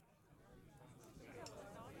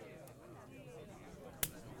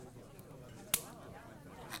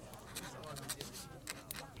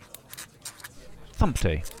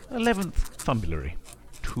Thumpte, 11th Fumbulary,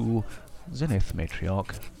 to Zenith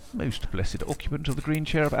Matriarch, most blessed occupant of the green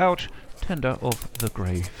chair of Ouch, tender of the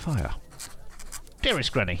grey fire.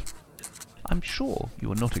 Dearest Granny, I'm sure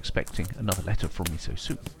you are not expecting another letter from me so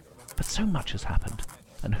soon, but so much has happened,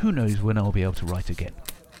 and who knows when I'll be able to write again.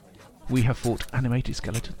 We have fought animated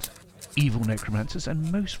skeletons, evil necromancers,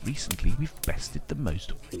 and most recently we've bested the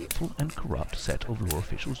most awful and corrupt set of lore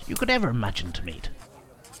officials you could ever imagine to meet.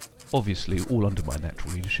 Obviously all under my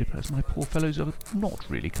natural leadership, as my poor fellows are not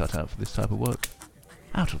really cut out for this type of work.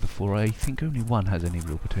 Out of the 4, I think only one has any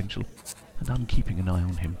real potential, and I'm keeping an eye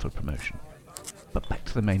on him for promotion. But back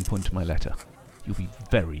to the main point of my letter. You'll be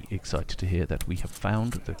very excited to hear that we have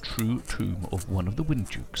found the true tomb of one of the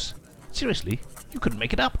Winddukes. Seriously, you couldn't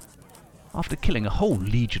make it up. After killing a whole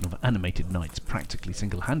legion of animated knights practically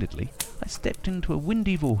single-handedly, I stepped into a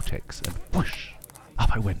windy vortex and whoosh,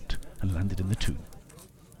 up I went and landed in the tomb.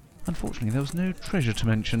 Unfortunately, there was no treasure to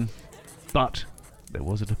mention, but there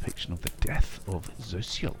was a depiction of the death of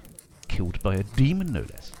Zosiel, killed by a demon no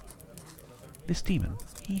less. This demon,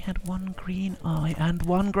 he had one green eye and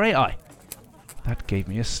one grey eye. That gave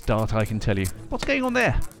me a start, I can tell you. What's going on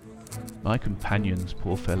there? My companions,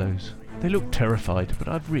 poor fellows. They look terrified, but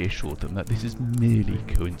I've reassured them that this is merely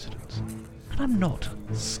coincidence. And I'm not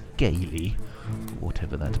scaly,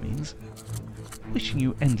 whatever that means. Wishing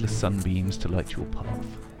you endless sunbeams to light your path.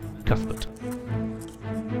 Cuthbert.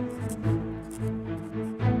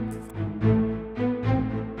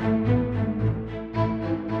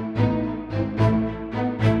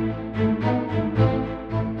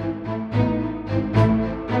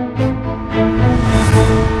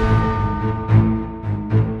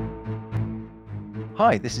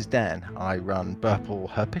 Hi, this is Dan. I run Burple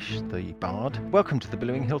Herpish, the Bard. Welcome to the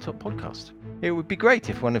Billowing Hilltop podcast. It would be great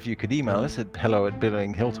if one of you could email us at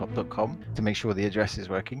hello@billowinghilltop.com to make sure the address is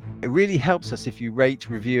working. It really helps us if you rate,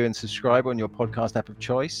 review, and subscribe on your podcast app of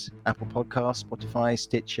choice, Apple Podcasts, Spotify,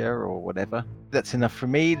 Stitcher, or whatever. That's enough for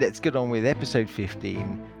me. Let's get on with episode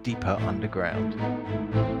 15, Deeper Underground.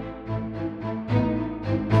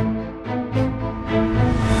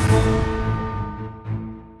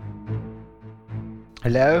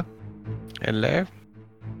 Hello? Hello?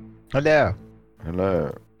 Hello?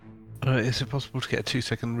 Hello. Is it possible to get a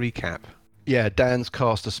 2-second recap? Yeah, Dan's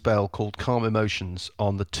cast a spell called Calm Emotions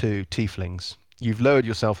on the 2 tieflings. You've lowered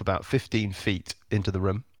yourself about 15 feet into the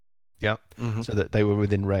room, yeah, so that they were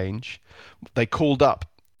within range. They called up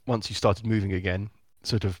once you started moving again,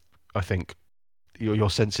 sort of, I think, your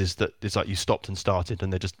sense is that it's like you stopped and started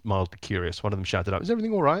and they're just mildly curious. One of them shouted out, "Is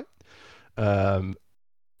everything all right?"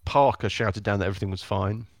 Parker shouted down that everything was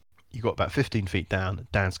fine. You got about 15 feet down.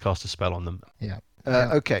 Dan's cast a spell on them. Yeah.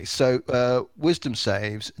 Okay, so wisdom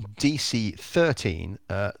saves, DC 13.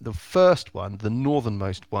 The first one, the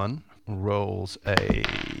northernmost one, rolls a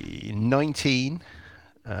 19.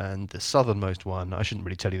 And the southernmost one, I shouldn't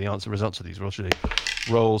really tell you the results of these rolls, should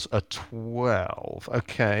I? Rolls a 12.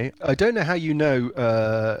 Okay. I don't know how you know,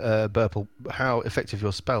 Burple, how effective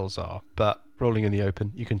your spells are, but rolling in the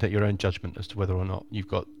open, you can take your own judgment as to whether or not you've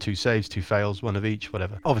got 2 saves, 2 fails, one of each,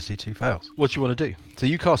 whatever. Obviously 2 fails. What do you want to do? So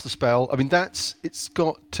you cast the spell. I mean, it's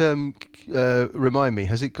got, remind me,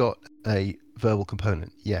 has it got a verbal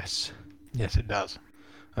component? Yes. Yes, it does.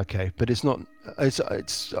 Okay, but it's not,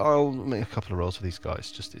 I'll make a couple of rolls for these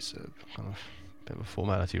guys, just it's a kind of bit of a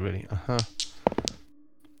formality, really.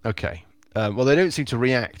 Okay. Well, they don't seem to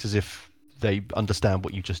react as if they understand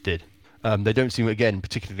what you just did. They don't seem, again,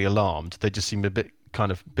 particularly alarmed. They just seem a bit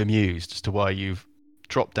kind of bemused as to why you've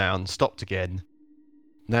dropped down, stopped again.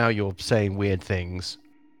 Now you're saying weird things.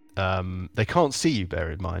 They can't see you,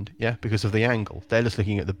 bear in mind, yeah, because of the angle. They're just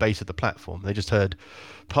looking at the base of the platform. They just heard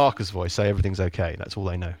Parker's voice say everything's okay. That's all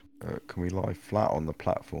they know. Can we lie flat on the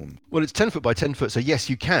platform? Well, it's 10 foot by 10 foot, so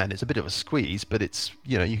yes, you can. It's a bit of a squeeze, but it's,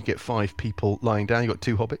 you can get 5 people lying down. You've got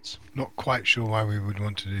 2 hobbits. Not quite sure why we would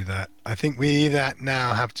want to do that. I think we either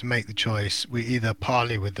now have to make the choice. We either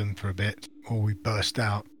parley with them for a bit, or we burst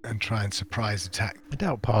out and try and surprise attack. I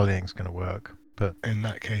doubt parleying's going to work, but in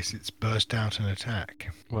that case, it's burst out and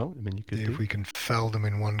attack. Well, I mean, you could if we can fell them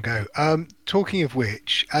in one go. Talking of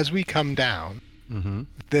which, as we come down,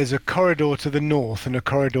 there's a corridor to the north and a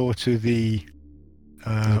corridor to the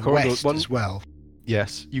west as well.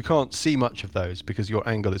 Yes, you can't see much of those because your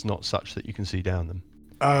angle is not such that you can see down them.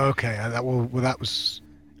 Oh, okay. That was.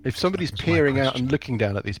 If somebody's peering out and looking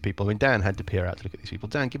down at these people, I mean, Dan had to peer out to look at these people.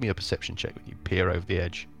 Dan, give me a perception check when you peer over the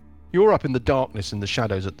edge. You're up in the darkness and the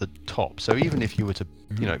shadows at the top, so even if you were to,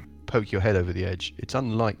 poke your head over the edge, it's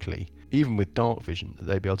unlikely, even with dark vision, that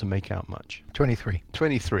they'd be able to make out much. 23.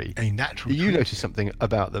 23. A natural. You notice something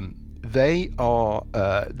about them. They are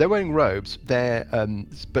they're wearing robes.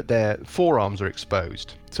 But their forearms are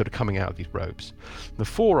exposed, sort of coming out of these robes. The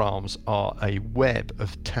forearms are a web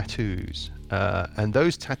of tattoos, and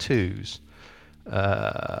those tattoos,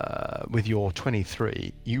 with your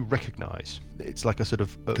 23, you recognise. It's like a sort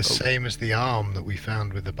of The same as the arm that we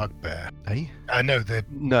found with the bugbear. Eh? No, the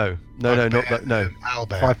No, bugbear, not that. No,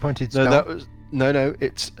 owlbear. 5-pointed no, spell. that was. No,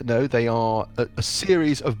 they are a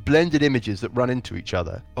series of blended images that run into each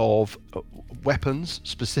other of weapons,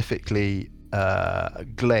 specifically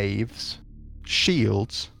glaives,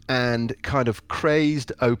 shields, and kind of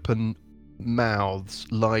crazed open mouths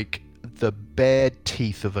like the bared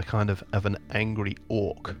teeth of an angry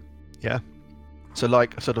orc. Yeah? So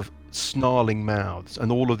like sort of snarling mouths,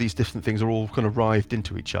 and all of these different things are all kind of writhed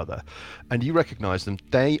into each other, and you recognize them.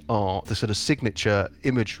 They are the sort of signature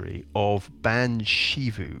imagery of Ban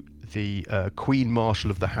Shivu, the Queen Marshal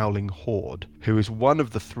of the Howling Horde, who is one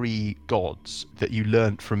of the 3 gods that you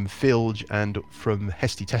learnt from Filge and from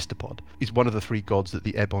Hesti Testapod. He's one of the 3 gods that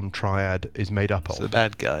the Ebon Triad is made up of. So the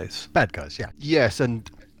bad guys. Bad guys, yeah. Yes, and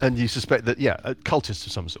you suspect that, cultists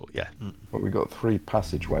of some sort, yeah. But we've got 3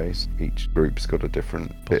 passageways. Each group's got a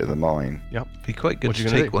different bit of the mine. Yep. Be quite good What to you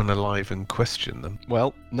gonna take do? one alive and question them.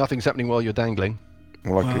 Well, nothing's happening while you're dangling.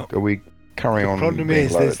 Well, are we carrying on? The problem being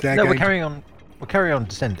is lowered? they're No, we're going carrying on. We'll carry on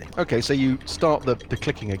descending. Okay, so you start the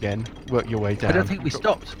clicking again, work your way down. I don't think we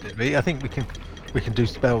stopped, did we? I think we can do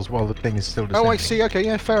spells while the thing is still descending. Oh, I see. Okay,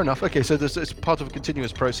 yeah, fair enough. Okay, so it's part of a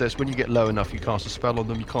continuous process. When you get low enough, you cast a spell on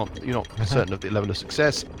them. You're not certain of the level of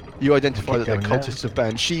success. You identify that they're going down. cultists of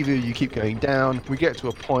Ban Shivu. You keep going down. We get to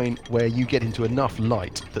a point where you get into enough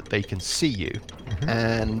light that they can see you,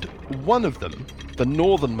 and one of them, the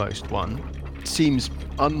northernmost one, seems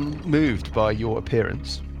unmoved by your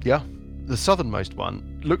appearance. Yeah. The southernmost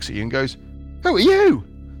one looks at you and goes, "Who are you?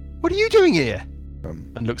 What are you doing here?"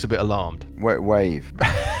 And looks a bit alarmed. Wave.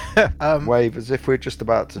 Wave as if we're just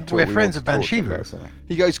about to talk. We're we friends want of to talk to Banshivu. them about something.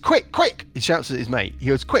 He goes, "Quick, quick!" He shouts at his mate. He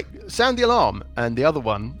goes, "Quick, sound the alarm!" And the other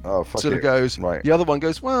one Oh, fuck sort of it. goes, Right. the other one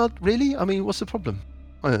goes, "Well, really? I mean, what's the problem?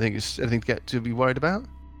 I don't think it's anything to be worried about."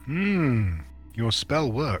 Your spell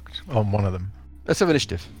worked. On one of them. Let's have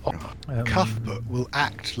initiative. Cuthbert will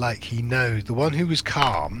act like he knows. The one who was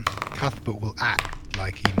calm, Cuthbert will act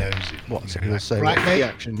like he knows it. What? So You know, he'll like, say, right, what's the mate?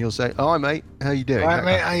 action? He'll say, "Oh, hi, mate. How you doing?" Right,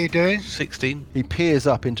 mate, how you doing? 16. He peers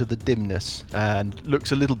up into the dimness and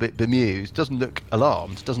looks a little bit bemused. Doesn't look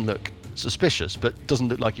alarmed. Doesn't look suspicious, but doesn't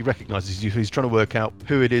look like he recognises you. He's trying to work out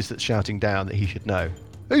who it is that's shouting down that he should know.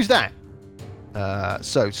 Who's that?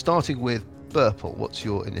 So, starting with Burple, what's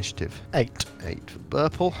your initiative? 8. 8 for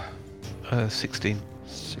Burple, 16.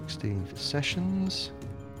 16 for Sessions,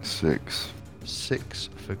 6. 6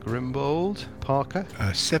 for Grimbold, Parker,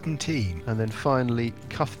 17. and then finally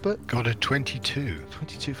Cuthbert. Got a 22.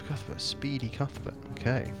 22 for Cuthbert, speedy Cuthbert.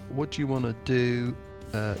 Okay, what do you want to do,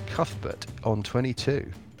 Cuthbert, on 22?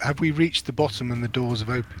 Have we reached the bottom and the doors have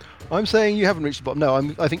opened? I'm saying you haven't reached the bottom. No,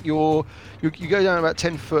 I think you go down about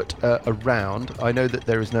 10 foot around. I know that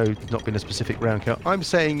there is not been a specific round count. I'm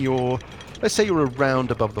saying let's say you're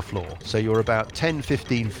around above the floor. So you're about 10,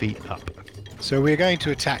 15 feet up. So we're going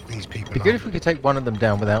to attack these people. It'd be good aren't if we could take one of them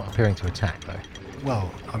down without appearing to attack, though. we?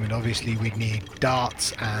 Well, I mean, obviously we'd need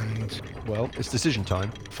darts and Well, it's decision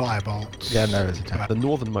time. firebolts. Yeah, no, there's attack. The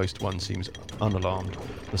northernmost one seems unalarmed.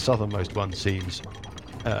 The southernmost one seems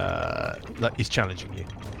like he's challenging you,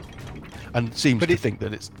 and seems to think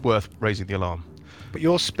that it's worth raising the alarm. But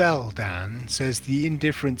your spell, Dan, says the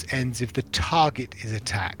indifference ends if the target is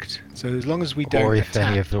attacked. So as long as we don't Or if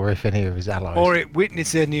any attack, of his allies. or it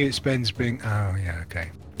witness any it spends being. Oh yeah,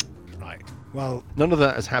 okay, right. Well, None of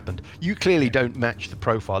that has happened. You clearly don't match the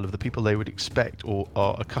profile of the people they would expect or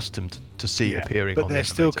are accustomed to see appearing but on they're the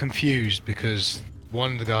still elevator. confused because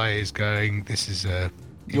one of the guy is going, "This is a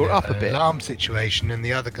You're up a an bit. alarm situation," and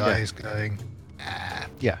the other guy Yeah. is going.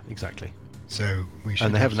 Yeah, exactly. So we should.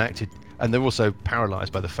 And they haven't acted, and they're also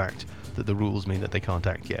paralysed by the fact that the rules mean that they can't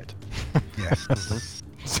act yet. Yes.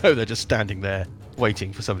 So they're just standing there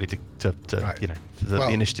waiting for somebody to Right. for the Well,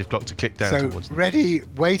 initiative clock to click down So towards them. ready,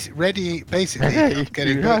 basically.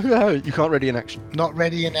 getting You can't ready in action. not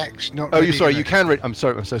ready in action. Not Oh, ready you're sorry. in You action. can ready. I'm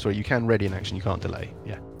so sorry. You can ready in action. You can't delay.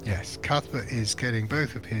 Yeah. Yes, Cuthbert is getting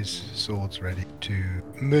both of his swords ready to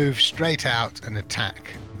move straight out and attack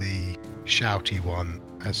the shouty one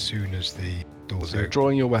as soon as the doors So you're open.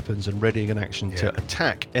 drawing your weapons and readying an action Yeah. to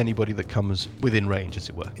attack anybody that comes within range, as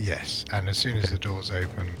it were. Yes, and as soon as the doors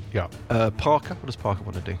open, Yeah. Parker. What does Parker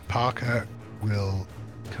want to do? Parker will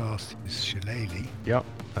cast his shillelagh. Yeah.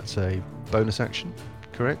 That's a bonus action.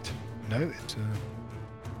 Correct. No, it's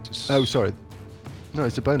a. Oh, sorry. No,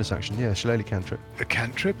 it's a bonus action. Yeah, Shillelagh cantrip. A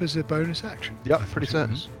cantrip as a bonus action? Yep, I thought pretty it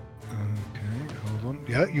certain. was. Okay, hold on.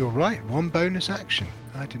 Yeah, you're right. One bonus action.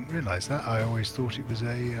 I didn't realise that. I always thought it was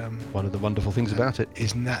a... One of the wonderful things about it.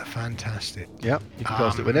 Isn't that fantastic? Yeah, you can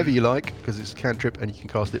cast it whenever you like because it's a cantrip, and you can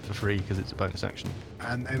cast it for free because it's a bonus action.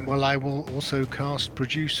 And well, I will also cast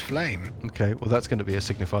Produce Flame. Okay, well that's going to be a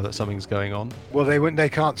signifier that something's going on. Well, they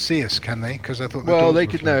can't see us, can they? Because I thought the Well, doors they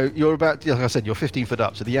were could flame. know. You're about, like I said, you're 15 foot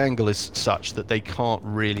up, so the angle is such that they can't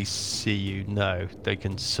really see you. No, they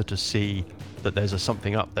can sort of see that there's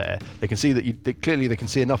something up there. They can see that clearly they can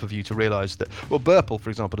see enough of you to realise that. Well, Burple,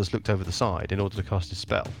 for example, has looked over the side in order to cast his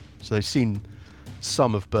spell, so they've seen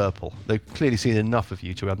some of Burple. They've clearly seen enough of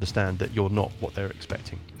you to understand that you're not what they're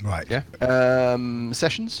expecting. Right. Yeah.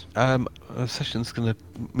 Sessions. Session's going to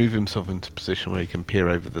move himself into a position where he can peer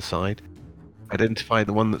over the side. Identify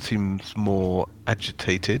the one that seems more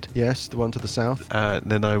agitated. Yes, the one to the south.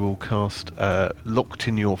 Then I will cast Locked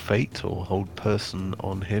in Your Fate, or Hold Person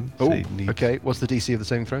on him. Oh, So he needs okay. What's the DC of the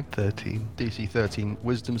saving throw? 13. DC 13.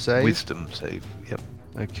 Wisdom save. Wisdom save, yep.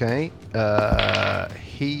 Okay.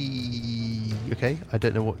 Okay. I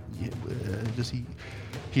don't know what. Does he?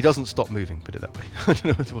 He doesn't stop moving. Put it that way. I don't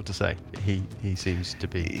know what to say. He seems to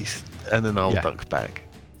be. And then I'll Yeah. duck back.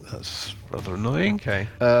 That's rather annoying. Okay.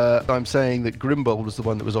 I'm saying that Grimbold was the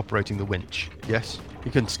one that was operating the winch. Yes. He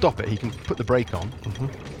can stop it. He can put the brake on.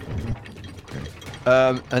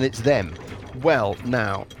 And it's them. Well,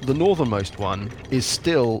 now, the northernmost one is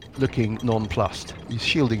still looking nonplussed. He's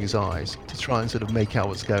shielding his eyes to try and sort of make out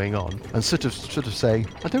what's going on and sort of say,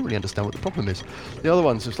 I don't really understand what the problem is. The other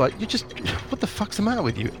one's just like, what the fuck's the matter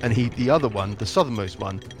with you? And the other one, the southernmost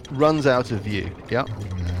one, runs out of view. Yeah.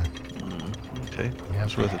 Okay,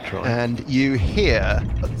 that's worth a try. And you hear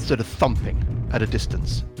a sort of thumping at a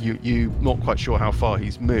distance. You're not quite sure how far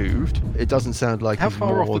he's moved. It doesn't sound like How he's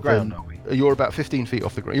far off more the ground than- are we? You're about 15 feet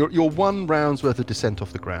off the ground. You're one round's worth of descent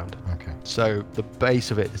off the ground. Okay. So the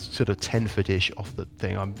base of it is sort of 10 foot-ish off the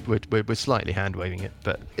thing. We're slightly hand waving it,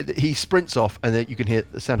 but he sprints off, and then you can hear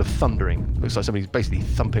the sound of thundering. Looks like somebody's basically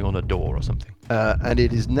thumping on a door or something. And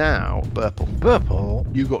it is now Burple. Burple.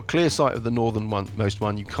 You've got clear sight of the northernmost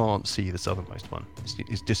one. You can't see the southernmost one.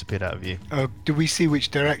 It's disappeared out of view. Do we see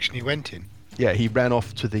which direction he went in? Yeah, he ran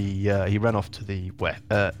off to the west.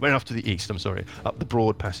 Ran off to the east. I'm sorry, up the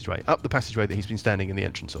broad passageway, up the passageway that he's been standing in the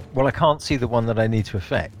entrance of. Well, I can't see the one that I need to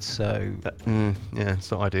affect, so... Yeah,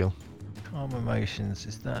 it's not ideal. Calm emotions,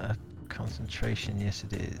 is that a concentration? Yes,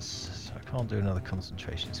 it is. So I can't do another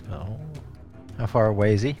concentration spell. How far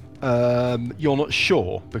away is he? You're not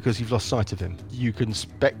sure because you've lost sight of him. You can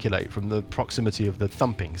speculate from the proximity of the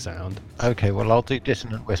thumping sound. Okay, well, I'll do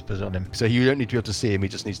Dissonant Whispers on him. So you don't need to be able to see him. He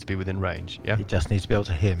just needs to be within range. Yeah. He just needs to be able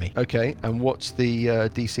to hear me. Okay. And what's the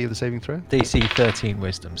DC of the saving throw? DC 13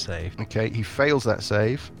 Wisdom save. Okay. He fails that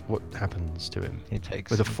save. What happens to him? He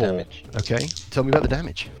takes With a some 4. damage. Okay. Tell me about the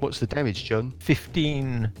damage. What's the damage, John?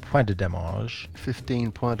 15 points de damage.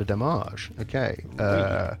 15 points de damage. Okay.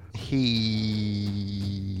 He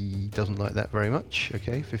doesn't like that very much.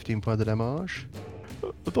 Okay, 15 points de damage.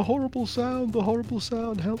 The horrible sound,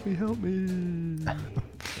 help me.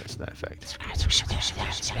 That's that effect.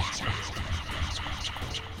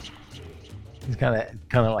 He's kind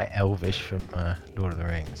of like Elvish from Lord of the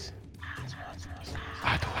Rings.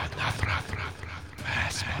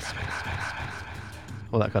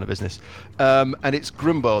 All that kind of business. And it's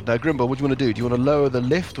Grimbold. Now, Grimbold, what do you want to do? Do you want to lower the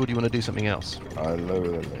lift or do you want to do something else? I lower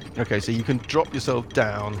the lift. Okay, so you can drop yourself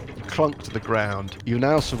down, you clunk to the ground. You're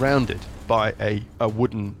now surrounded by a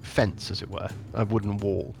wooden fence, as it were, a wooden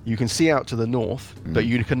wall. You can see out to the north, but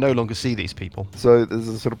you can no longer see these people. So there's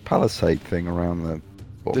a sort of palisade thing around the.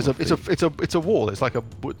 It's a wall. It's like a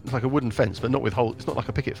wooden fence, but not with holes. It's not like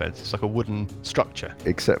a picket fence. It's like a wooden structure,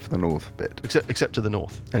 Except for the north bit. except to the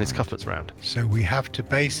north, and it's couplets round. So we have to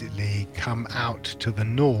basically come out to the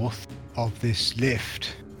north of this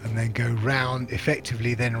lift and then go round,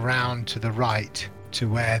 effectively then round to the right to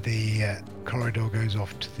where the corridor goes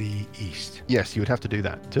off to the east. Yes, you would have to do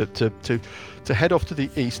that to head off to the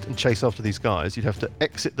east and chase after these guys. You'd have to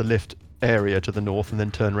exit the lift area to the north and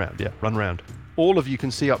then turn round. Yeah, run round. All of you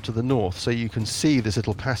can see up to the north, so you can see this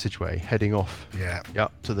little passageway heading off. Yeah.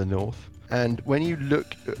 Up to the north. And when you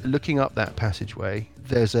looking up that passageway,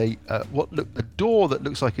 there's a door that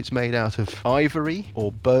looks like it's made out of ivory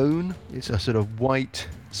or bone. It's a sort of white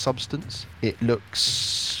substance. It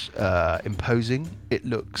looks imposing. It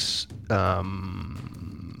looks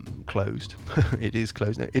closed. It is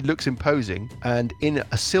closed now. It looks imposing, and in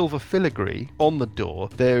a silver filigree on the door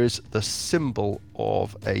there is the symbol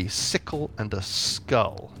of a sickle and a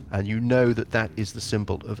skull, and you know that is the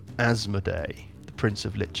symbol of Asmodee, the Prince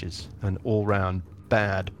of Liches, an all-round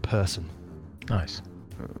bad person. Nice.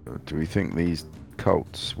 Do we think these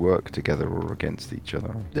cults work together or against each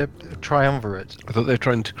other? They're triumvirate. I thought they were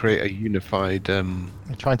trying to create a unified. They're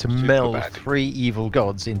trying to Super meld bad. 3 evil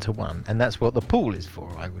gods into one, and that's what the pool is for,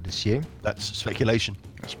 I would assume. That's speculation.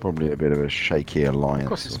 That's probably a bit of a shaky alliance. Of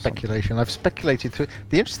course, it's or something. speculation. I've speculated through.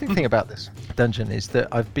 The interesting thing about this dungeon is that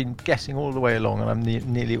I've been guessing all the way along, and I'm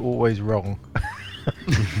nearly always wrong.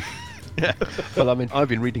 Yeah. Well, I mean, I've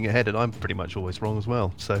been reading ahead, and I'm pretty much always wrong as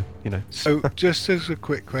well. So, you know. So, just as a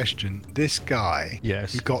quick question, this guy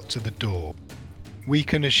Yes. who got to the door, we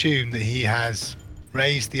can assume that he has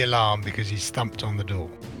raised the alarm because he stumped on the door.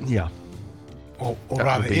 Yeah. Or That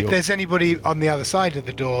rather, would be if your- there's anybody on the other side of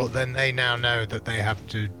the door, then they now know that they have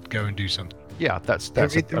to go and do something. Yeah, that's The a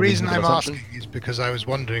reason I'm reasonable assumption. asking is because I was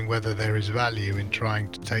wondering whether there is value in trying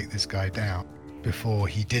to take this guy down before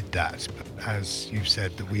he did that. But as you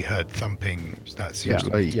said, that we heard thumping, that Yeah,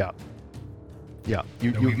 seems Late. yeah, yeah.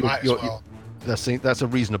 You, so you, we you, might as you're- well. that's a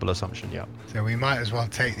reasonable assumption. Yeah. So we might as well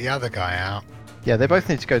take the other guy out. Yeah, they both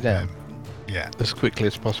need to go down. Yeah. as quickly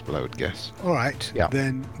as possible, I would guess. All right. Yeah.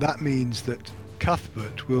 Then that means that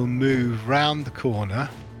Cuthbert will move round the corner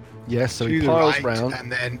Yes. So to he the piles right, round.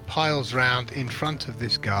 and then piles round in front of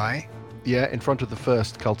this guy, Yeah, in front of the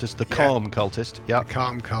first cultist, the Yeah. calm cultist. Yeah. the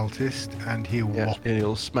calm cultist, and he'll Yeah, whop. and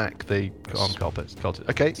he'll smack the calm cultist.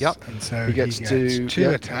 Okay. Yep. And so He gets to- 2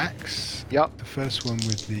 yep. attacks. Yep. The first one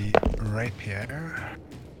with the rapier,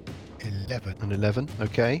 11. An 11.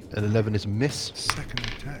 Okay. An 11 is a miss. Second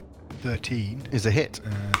attack, 13. Is a hit.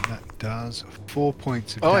 That does 4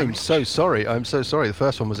 points of Oh, damage. I'm so sorry. I'm so sorry. The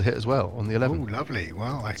first one was a hit as well on the 11. Oh, lovely.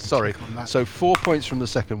 Well, I can Sorry. check on that. So 4 points from the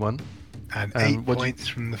second one. and um, 8 what do you- points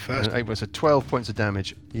from the first. And 8 was 12 points of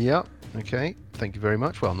damage. Yeah. Okay. Thank you very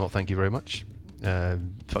much. Well, not thank you very much.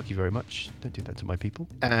 Fuck you very much. Don't do that to my people.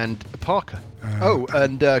 And Parker.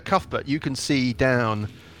 And Cuthbert, you can see down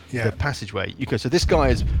Yeah. the passageway. You go. So this guy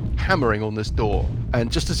is hammering on this door, and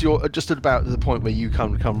just as you're just at about the point where you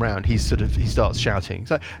come round, he starts shouting.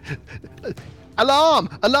 It's like, alarm!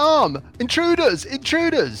 Alarm! Intruders!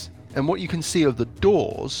 Intruders! And what you can see of the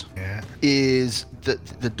doors Yeah. is that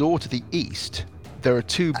the door to the east, there are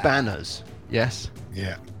 2 banners. Yes.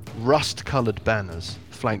 Yeah. Rust-coloured banners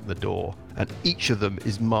flank the door, and each of them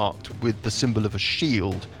is marked with the symbol of a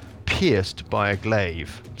shield pierced by a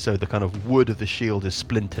glaive. So the kind of wood of the shield is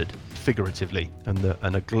splintered, figuratively,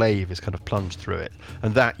 and a glaive is kind of plunged through it.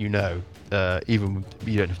 And that, you know, even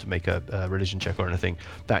you don't have to make a religion check or anything,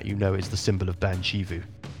 that, you know, is the symbol of Ban Shivu,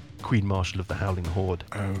 Queen Marshal of the Howling Horde.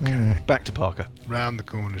 Okay. Back to Parker. Round the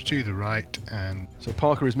corner to the right, and So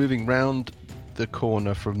Parker is moving round the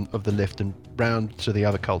corner of the lift and round to the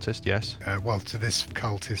other cultist, yes? to this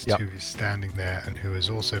cultist Yep. who is standing there and who has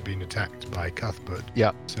also been attacked by Cuthbert.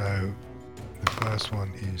 Yeah. So the first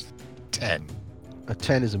one is 10. A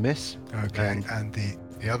 10 is a miss. Okay. And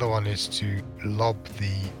the other one is to lob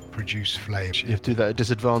the produce flame. You have to do that at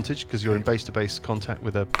disadvantage because you're in base-to-base contact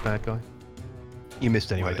with a bad guy. You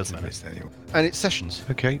missed anyway, Well, doesn't it's matter. missed anyway. And it's Sessions.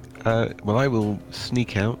 Okay. Well, I will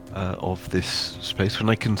sneak out of this space when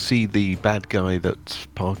I can see the bad guy that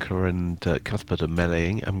Parker and Cuthbert are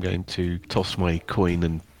meleeing. I'm going to toss my coin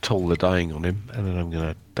and toll the dying on him, and then I'm going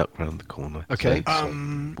to duck round the corner. Okay.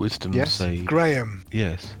 So, wisdom yes, save. Graham,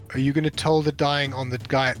 Yes. are you going to toll the dying on the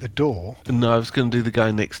guy at the door? No, I was going to do the guy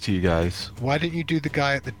next to you guys. Why don't you do the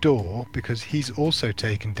guy at the door? Because he's also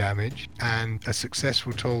taken damage, and a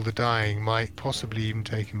successful toll the dying might possibly even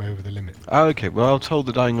take him over the limit. Oh, okay. Well, I'll toll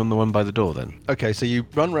the dying on the one by the door then. Okay, so you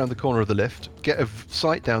run around the corner of the lift, get a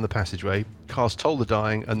sight down the passageway, cast Toll the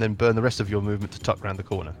Dying, and then burn the rest of your movement to tuck round the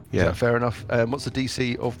corner. Yeah. Is that fair enough? What's the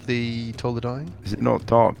DC of the Toll the Dying? Is it not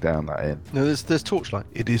dark down that end? No, there's Torchlight.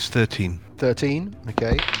 It is 13, 13,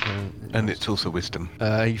 okay. and it's also wisdom.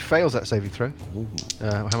 He fails that saving throw.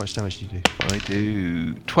 How much damage do you do? I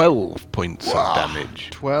do 12 points of damage.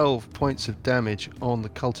 12 points of damage on the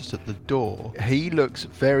cultist at the door. He looks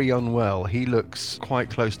very unwell. He looks quite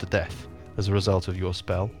close to death as a result of your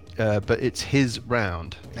spell. But it's his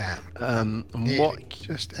round. Damn. And what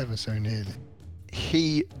Just ever so nearly.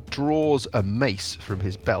 he draws a mace from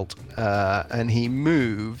his belt, and he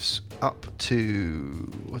moves up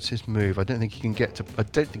to what's his move? I don't think he can get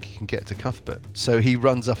to Cuthbert. So he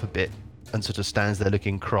runs up a bit and sort of stands there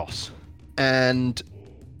looking cross. And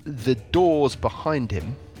the doors behind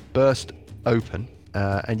him burst open,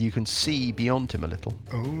 and you can see beyond him a little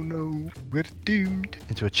Oh no, we're doomed.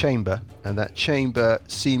 into a chamber, and that chamber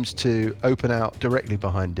seems to open out directly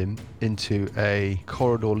behind him into a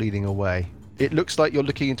corridor leading away. It looks like you're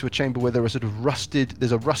looking into a chamber where there's a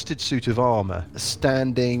rusted suit of armor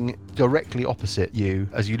standing directly opposite you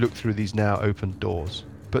as you look through these now opened doors.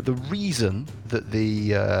 But the reason that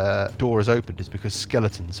the door is opened is because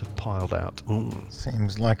skeletons have piled out.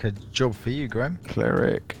 Seems like a job for you, Graham.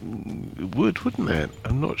 Cleric. It would, wouldn't it?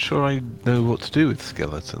 I'm not sure I know what to do with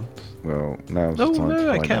skeletons. Well, now's the Oh time to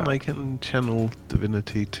no, I find can. out. I can channel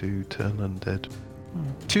divinity to turn undead.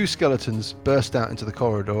 2 skeletons burst out into the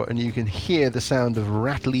corridor, and you can hear the sound of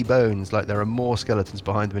rattly bones, like there are more skeletons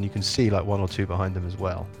behind them, and you can see like 1 or 2 behind them as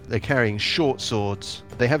well. They're carrying short swords.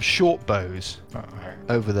 They have short bows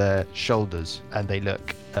over their shoulders, and they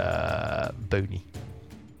look bony.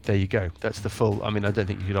 There you go. That's the full. I mean, I don't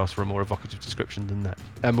think you could ask for a more evocative description than that.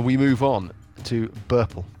 And we move on to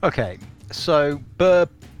Burple. Okay, so Burple.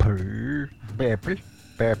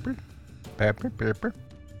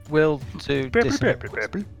 We'll do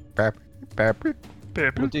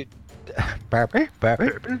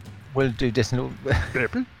We'll do dissonant.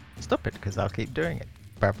 Stop it, because I'll keep doing it.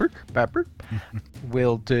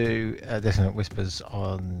 We'll do dissonant whispers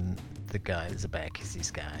on the guy that's back. Is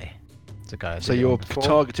this guy? The guy. So you're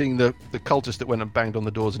targeting the cultist that went and banged on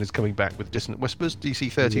the doors and is coming back with dissonant whispers. DC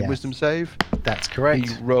 13 Yes. Wisdom save. That's correct.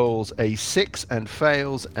 He rolls a 6 and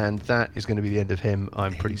fails, and that is going to be the end of him,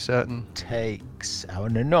 I'm pretty certain. Takes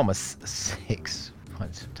an enormous 6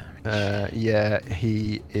 points of damage. Yeah,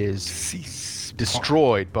 he is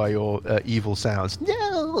destroyed by your evil sounds.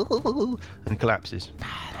 No! And collapses.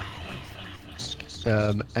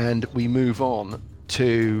 And we move on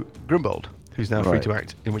to Grimbold, who's now free Right. to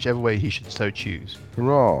act in whichever way he should so choose.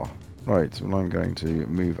 Hurrah! Right, well, I'm going to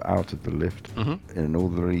move out of the lift Mhm. in an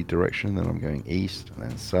orderly direction, then I'm going east and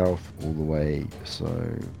then south all the way. So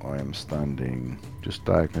I am standing just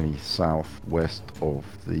diagonally southwest of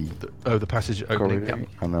the The passage opening. corridor, Yep.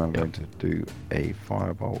 and then I'm Yep. going to do a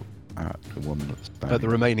firebolt at the one that's standing. The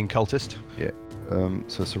remaining cultist. Yeah.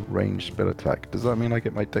 So it's a ranged spell attack. Does that mean I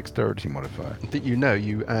get my dexterity modifier? I think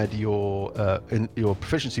you add your your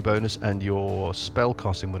proficiency bonus and your spell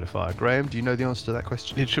casting modifier. Graham, do you know the answer to that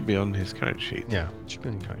question? It should be on his character sheet. Yeah, it should be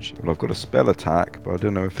on your character sheet. Well, I've got a spell attack, but I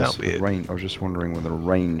don't know if That'll it's be it. range. I was just wondering whether a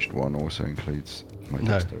ranged one also includes my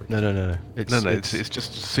No, dexterity. no. It's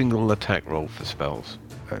just a single attack roll for spells.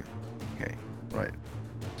 Okay, right.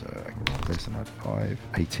 So I can roll this and add 5.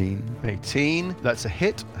 18 18. That's a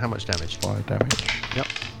hit. How much damage? fire damage. Yep.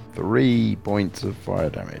 3 points of fire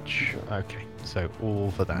damage. Okay, so all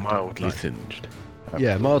for that. Mildly Right. singed.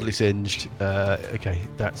 Yeah, mildly singed. Okay,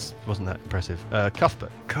 wasn't that impressive.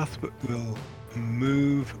 Cuthbert. Cuthbert will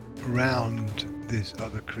move round this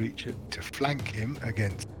other creature to flank him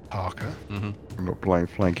against Parker. Mm-hmm. We're not playing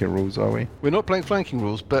flanking rules, are we? We're not playing flanking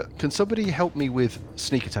rules, but can somebody help me with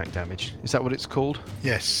sneak attack damage? Is that what it's called?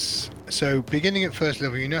 Yes. So beginning at first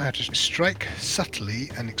level, you know how to strike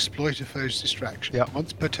subtly and exploit a foe's distraction. Yep.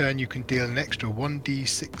 Once per turn, you can deal an extra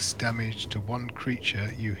 1d6 damage to one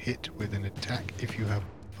creature you hit with an attack if you have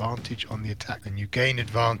advantage on the attack, and you gain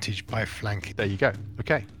advantage by flanking. There you go.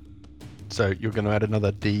 Okay. So you're going to add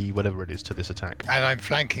another D, whatever it is, to this attack. And I'm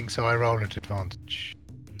flanking, so I roll at advantage.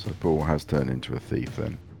 So Bull has turned into a thief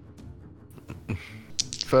then.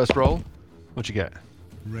 First roll. What'd you get?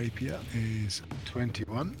 Rapier is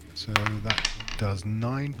 21, so that does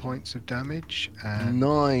 9 points of damage. And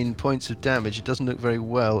 9 points of damage. It doesn't look very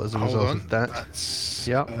well as a hold result on, of that. that's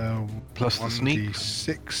Yep. Plus the sneak.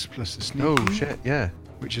 1d6 plus the sneak. Oh shit! Yeah.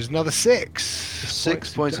 Which is another 6.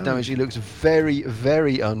 6 points of damage. He looks very,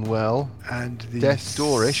 very unwell. And the Death's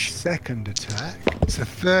Door-ish. second attack, it's a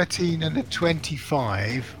 13 and a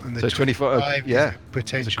 25. And the So 25, 25 yeah. is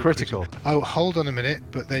potential It's a critical. Oh, hold on a minute,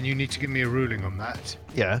 but then you need to give me a ruling on that.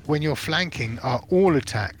 Yeah. When you're flanking, are all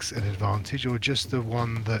attacks an advantage or just the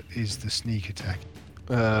one that is the sneak attack?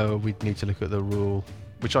 We'd need to look at the rule,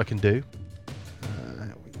 which I can do.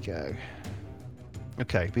 There we go.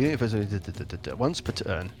 Okay. Beginning of once per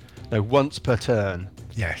turn. No, once per turn.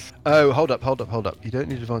 Yes. Oh, hold up. You don't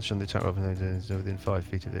need advantage on the attack roll within 5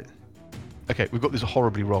 feet of it. Okay, we've got this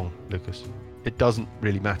horribly wrong, Lucas. It doesn't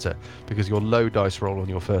really matter because your low dice roll on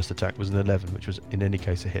your first attack was an 11, which was in any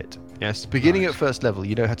case a hit. Yes, beginning Right. at first level,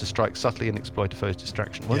 you know how to strike subtly and exploit a foe's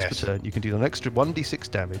distraction. Once Yes. per turn, you can deal an extra 1d6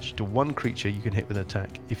 damage to one creature you can hit with an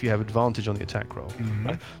attack if you have advantage on the attack roll. Mhm.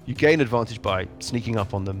 Right? You gain advantage by sneaking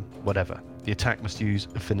up on them, whatever. The attack must use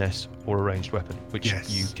a finesse or a ranged weapon, which Yes.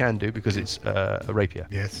 you can do because it's a rapier.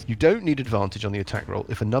 Yes. You don't need advantage on the attack roll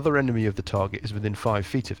if another enemy of the target is within 5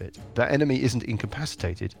 feet of it. That enemy isn't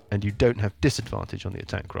incapacitated, and you don't have disadvantage on the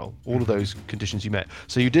attack roll. All of those conditions you met.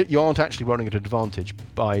 So you aren't actually running at advantage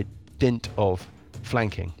by dint of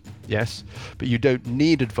flanking. Yes, but you don't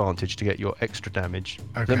need advantage to get your extra damage. Does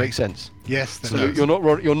that Okay. make sense? Yes, that So does. you're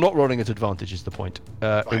not rolling at advantage is the point. In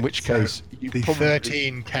Right, which so case, you the probably,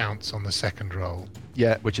 13 counts on the second roll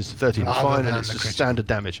Yeah, which is 13 Other fine, than and it's the just critical. standard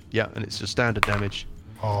damage. Yeah, and it's just standard damage.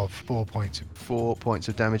 of 4 points. 4 points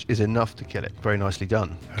of damage is enough to kill it. Very nicely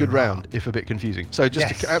done. Good Hurrah. round, if a bit confusing. So just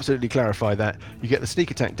Yes. to absolutely clarify that, you get the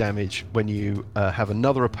sneak attack damage when you have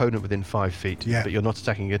another opponent within 5 feet, Yeah. but you're not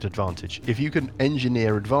attacking at advantage. If you can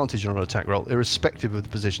engineer advantage on an attack roll, irrespective of the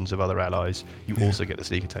positions of other allies, you Yeah. also get the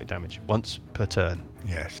sneak attack damage once per turn.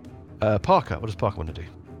 Yes. Parker, what does Parker want to do?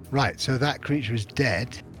 Right, so that creature is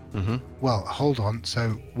dead. Mm-hmm. Well, hold on.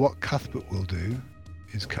 So what Cuthbert will do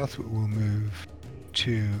is Cuthbert will move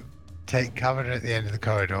to take cover at the end of the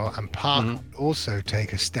corridor, and Park Mhm. will also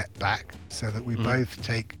take a step back so that we Mhm. both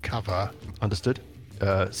take cover. Understood.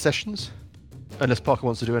 Sessions? Unless Parker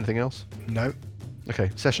wants to do anything else. No. Okay,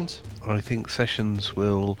 Sessions? I think Sessions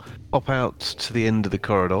will pop out to the end of the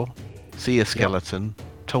corridor, see a skeleton,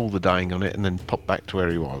 toll the dying on it, and then pop back to where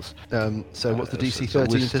he was. So what's the DC So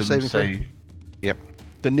 13 to wisdom saving throw? save- Yep.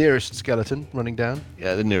 The nearest skeleton running down.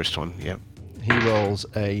 Yeah, the nearest one. Yep. He rolls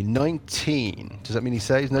a 19. Does that mean he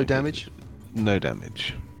saves? No damage? No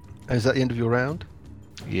damage. And is that the end of your round?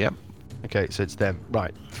 Yep. Okay, so it's them.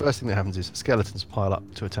 Right. First thing that happens is skeletons pile up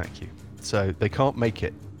to attack you. So they can't make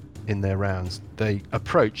it in their rounds. They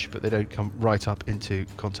approach, but they don't come right up into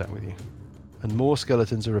contact with you. And more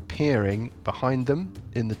skeletons are appearing behind them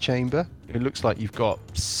in the chamber. It looks like you've got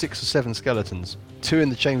 6 or 7 skeletons. 2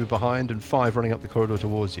 in the chamber behind and 5 running up the corridor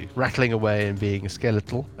towards you, rattling away and being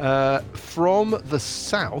skeletal. From the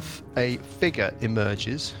south, a figure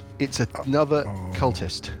emerges. It's another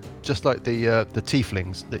cultist, just like the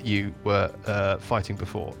tieflings that you were fighting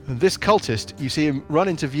before. And this cultist, you see him run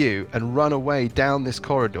into view and run away down this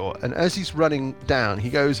corridor. And as he's running down,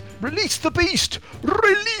 he goes, "Release the beast!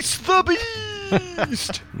 Release the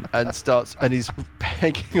beast!" and he's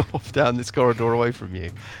pegging off down this corridor away from you.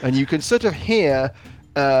 And you can sort of hear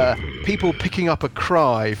people picking up a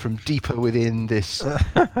cry from deeper within this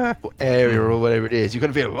area or whatever it is. You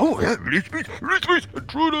can feel, "Oh, yeah, release me,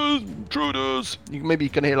 intruders, intruders." Maybe you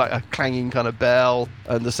can hear like a clanging kind of bell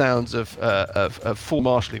and the sounds of full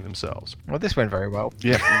marshalling themselves. Well, this went very well.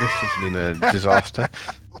 Yeah, this has been a disaster.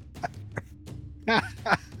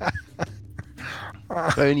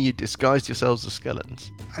 If only you disguised yourselves as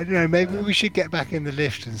skeletons. I don't know. Maybe we should get back in the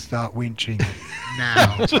lift and start winching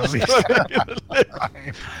now.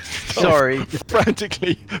 Sorry.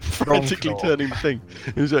 frantically floor. turning the thing.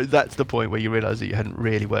 So that's the point where you realise that you hadn't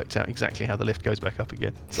really worked out exactly how the lift goes back up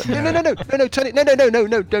again. It's like, no, turn it,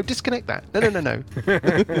 no, disconnect that. No.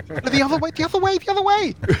 The other way.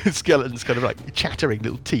 Skeletons kind of like chattering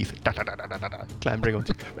little teeth, clambering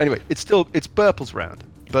onto. Anyway, it's Burple's round.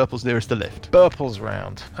 Burple's nearest the lift. Burple's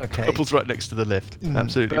round. Okay. Burple's right next to the lift.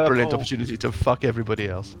 Absolutely brilliant Burple. opportunity to fuck everybody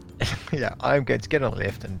else. Yeah, I'm going to get on the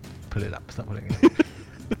lift and pull it up. Stop pulling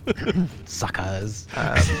it. Suckers.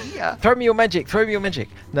 Yeah. Throw me your magic.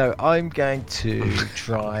 No, I'm going to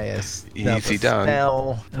try Easy done.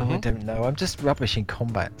 spell. Oh, I don't know. I'm just rubbish in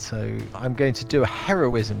combat, so I'm going to do a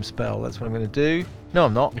heroism spell. That's what I'm going to do. No,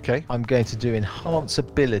 I'm not. Okay. I'm going to do enhance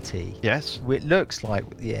ability. Yes. It looks like,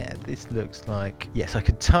 this looks like, yes, I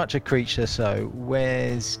can touch a creature, so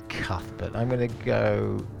where's Cuthbert? I'm going to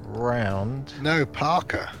go round. No,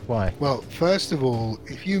 Parker. Why? Well, first of all,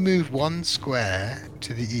 if you move 1 square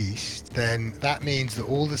to the east, then that means that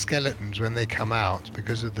all the skeletons, when they come out,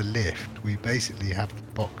 because of the lift, we basically have them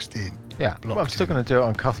boxed in. Yeah, well, I'm blocked still in. going to do it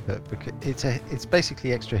on Cuthbert, because it's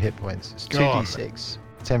basically extra hit points. It's Go on. 2d6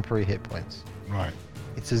 temporary hit points. Right.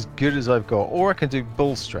 It's as good as I've got. Or I can do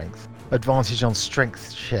bull strength. Advantage on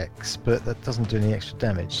strength checks, but that doesn't do any extra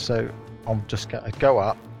damage. So I'm just going to go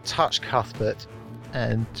up, touch Cuthbert,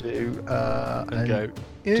 and do Go.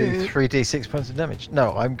 do 3d6 points of damage.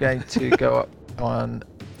 No, I'm going to go up 1,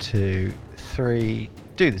 2, 3,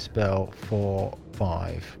 do the spell, 4,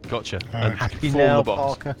 5. Gotcha. Alright. And Happy form now, the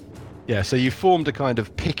box. Parker? Yeah, so you formed a kind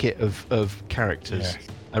of picket of characters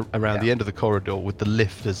around the end of the corridor with the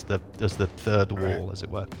lift as the third wall, as it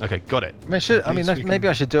were. Okay, got it. Maybe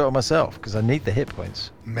I should do it on myself, because I need the hit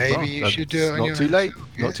points. Maybe Well, you should do it on not your too late.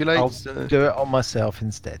 yourself, Not too late. I'll do it on myself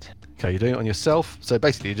instead. Okay, you're doing it on yourself. So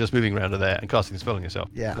basically, you're just moving around to there and casting the spell on yourself.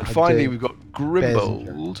 Yeah, And I finally, do. we've got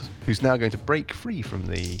Grimbold, who's now going to break free from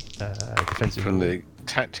the defensive. From wall. the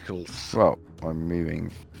tactical. Well, I'm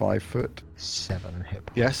moving 5 foot, 7 hit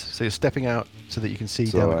points. Yes, so you're stepping out so that you can see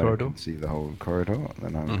so down the I corridor. can see the whole corridor. And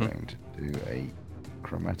then I'm going to do a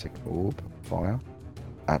chromatic orb fire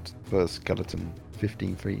at the skeleton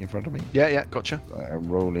 15 feet in front of me. Yeah, gotcha. I'm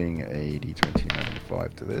rolling a d20 and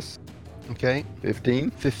 5 to this. Okay.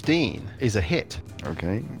 15. 15 is a hit.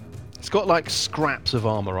 Okay. It's got like scraps of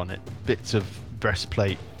armor on it, bits of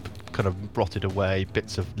breastplate kind of rotted away,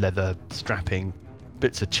 bits of leather strapping,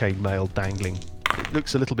 bits of chainmail dangling. It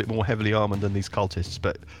looks a little bit more heavily armored than these cultists,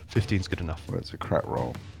 but 15's good enough. Well, it's a crap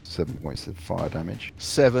roll. 7 points of fire damage.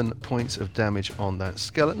 7 points of damage on that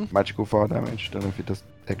skeleton. Magical fire damage. Don't know if it does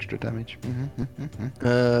extra damage.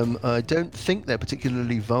 I don't think they're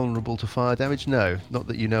particularly vulnerable to fire damage. No, not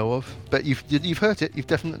that you know of. But you've hurt it. You've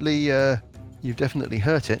definitely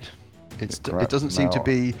hurt it. It doesn't seem to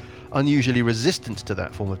be unusually resistant to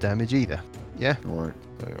that form of damage either. Yeah. Right.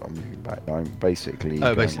 So I'm moving back. I'm basically.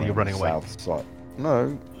 Oh, basically you're running away. South side.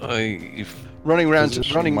 No. Running around.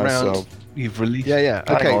 You've released. Yeah.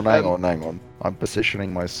 Okay. Hang on. I'm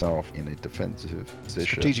positioning myself in a defensive position.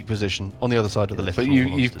 Strategic position on the other side of the lift. But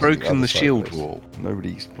you've broken the shield side wall.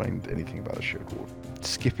 Nobody explained anything about the shield wall.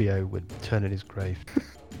 Scipio would turn in his grave.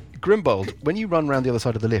 Grimbold, when you run around the other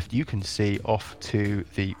side of the lift, you can see off to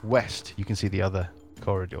the west. You can see the other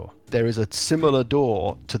corridor. There is a similar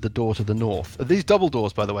door to the north. These double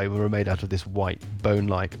doors, by the way, were made out of this white,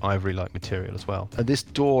 bone-like, ivory-like material as well. And this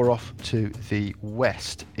door off to the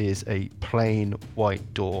west is a plain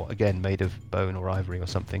white door, again made of bone or ivory or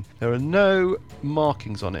something. There are no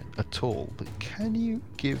markings on it at all, but can you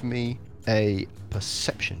give me a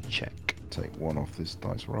perception check? Take 1 off this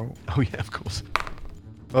dice roll. Oh yeah, of course.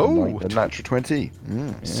 A natural 20.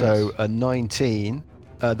 Yes. So a 19.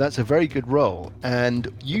 That's a very good roll, and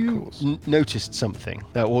you noticed something,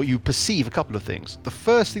 or you perceive a couple of things. The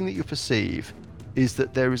first thing that you perceive is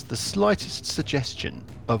that there is the slightest suggestion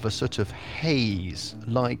of a sort of haze,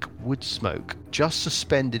 like wood smoke, just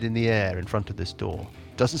suspended in the air in front of this door.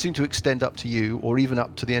 Doesn't seem to extend up to you or even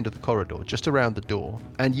up to the end of the corridor, just around the door.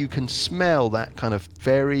 And you can smell that kind of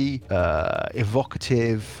very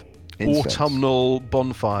evocative Incense. Autumnal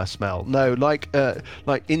bonfire smell. No, like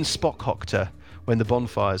in Spockhoctor, when the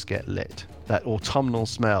bonfires get lit, that autumnal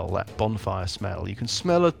smell, that bonfire smell, you can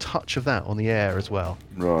smell a touch of that on the air as well.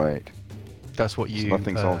 Right. That's what you. So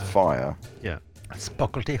nothing's on fire. Yeah.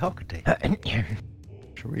 Spocklety hockety.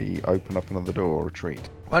 Should we open up another door or retreat?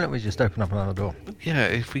 Why don't we just open up another door? Yeah,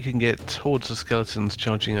 if we can get towards the skeletons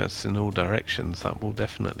charging us in all directions, that will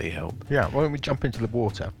definitely help. Yeah, why don't we jump into the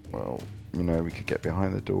water? Well, we could get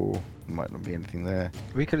behind the door. There might not be anything there.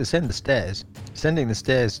 We could ascend the stairs. Ascending the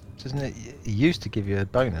stairs, doesn't it? It used to give you a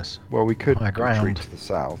bonus. Well, we could High retreat ground. to the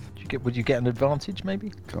south. Would you get an advantage,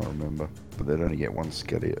 maybe? Can't remember. But they'd only get 1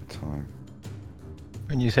 skelly at a time.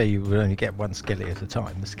 When you say you would only get 1 skelly at a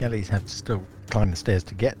time, the skellies have to still climb the stairs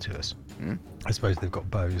to get to us. I suppose they've got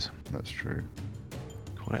bows. That's true.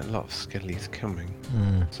 Quite a lot of skellies coming.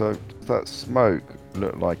 So does that smoke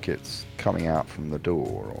look like it's coming out from the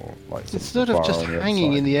door, or like It's sort of just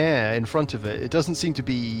hanging in the air in front of it. It doesn't seem to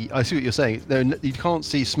be. I see what you're saying. You can't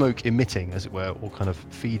see smoke emitting, as it were, or kind of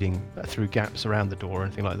feeding through gaps around the door or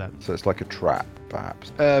anything like that. So it's like a trap,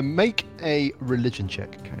 perhaps. Make a religion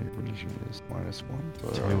check. Okay, religion is -1.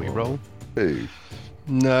 So Tell me what you roll. 2.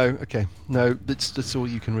 No, okay. No, that's all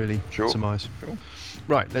you can really Sure. surmise. Sure.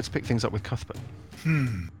 Right, let's pick things up with Cuthbert.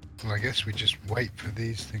 Well, I guess we just wait for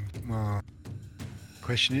these things. Well,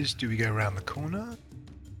 question is, do we go around the corner?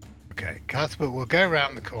 Okay, Cuthbert will go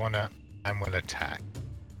around the corner and we'll attack.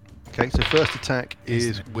 Okay, so first attack is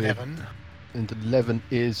Isn't it with 11? and 11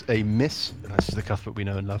 is a miss. This is the Cuthbert we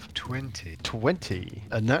know and love. 20. 20.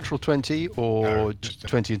 A natural 20 or No, just just a-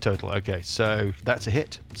 20 in total? Okay, so that's a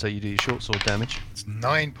hit. So you do your short sword damage. It's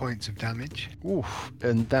 9 points of damage. Oof.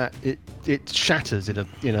 And that it shatters in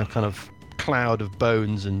a kind of cloud of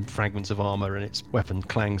bones and fragments of armor, and its weapon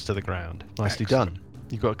clangs to the ground. Nicely Excellent. done.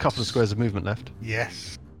 You've got a couple of squares of movement left.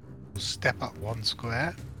 Yes. We'll step up 1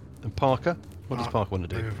 square. And Parker, what does Parker want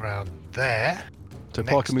to do? Move around there. So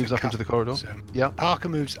next Parker moves to up into the corridor. So Yeah. Parker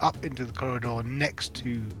moves up into the corridor next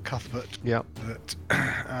to Cuthbert. Yeah.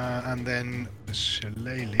 And then the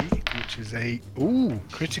Shillelagh, which is a Ooh,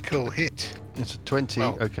 critical hit. it's a 20.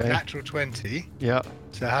 Well, Okay. Natural 20. Yeah.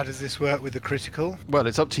 So how does this work with the critical? Well,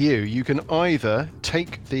 it's up to you. You can either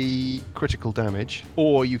take the critical damage,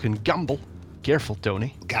 or you can gamble. Careful,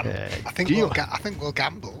 Tony. Gamble. I think do we'll you-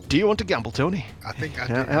 gamble. Do you want to gamble, Tony? I think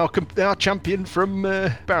I do. Our champion from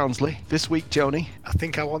Barnsley this week, Tony. I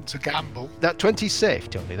think I want to gamble. That 20's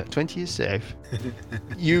safe, Tony. That 20 is safe.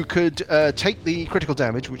 You could take the critical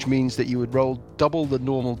damage, which means that you would roll double the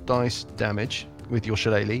normal dice damage with your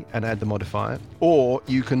Shillelagh and add the modifier, or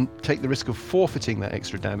you can take the risk of forfeiting that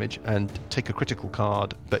extra damage and take a critical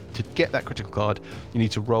card, but to get that critical card you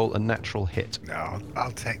need to roll a natural hit. No,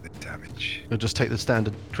 I'll take the damage. You'll just take the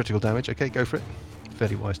standard critical damage. Okay, go for it.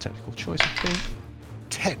 Fairly wise tactical choice, I think.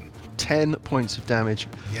 10. 10 points of damage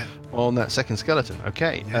Yeah. on that second skeleton.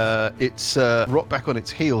 Okay. It's rocked back on its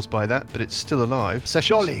heels by that, but it's still alive. Sessions.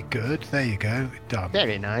 Jolly good. There you go. Done.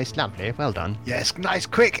 Very nice. Lovely. Well done. Yes, nice,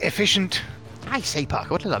 quick, efficient. I say, Parker,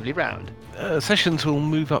 what a lovely round. Sessions will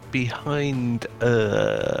move up behind.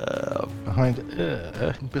 Behind.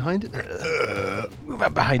 Behind it? Move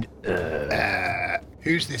up behind.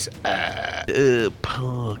 Who's this?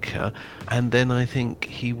 Parker, and then I think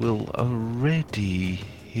he will ready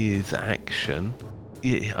his action.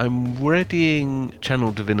 Yeah, I'm readying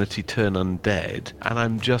Channel Divinity Turn Undead, and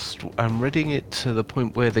I'm readying it to the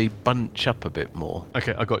point where they bunch up a bit more.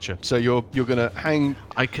 Okay, I got you. So you're going to hang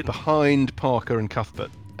I can. behind Parker and Cuthbert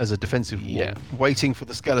as a defensive wall, Yeah. waiting for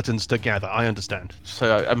the skeletons to gather. I understand.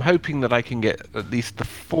 So I'm hoping that I can get at least the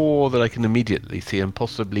 4 that I can immediately see, and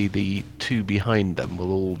possibly the 2 behind them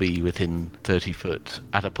will all be within 30 foot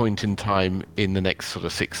at a point in time in the next sort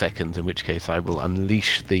of 6 seconds. In which case, I will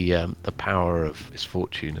unleash the power of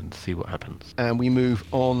misfortune and see what happens. And we move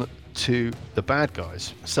on to the bad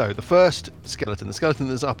guys. So the first skeleton, the skeleton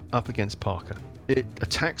that's up against Parker, it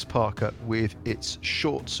attacks Parker with its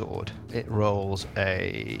short sword. It rolls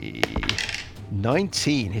a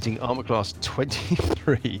 19, hitting armor class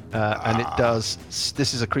 23, and it does.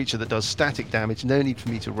 This is a creature that does static damage. No need for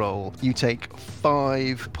me to roll. You take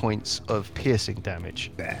 5 points of piercing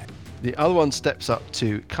damage. The other one steps up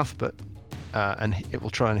to Cuthbert, and it will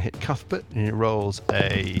try and hit Cuthbert, and it rolls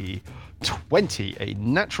a 20, a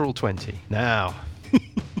natural 20. Now,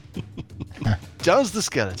 does the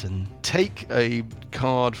skeleton take a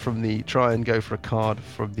card from the, try and go for a card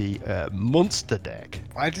from the monster deck?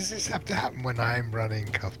 Why does this have to happen when I'm running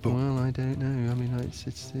Cuthbert? Well, I don't know. I mean, it's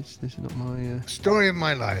this is not my. Story of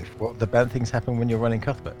my life. What the bad things happen when you're running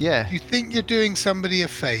Cuthbert? Yeah, You think you're doing somebody a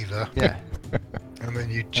favour, yeah. and then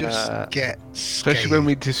you just get Especially when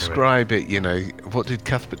we scathed for it. describe it, what did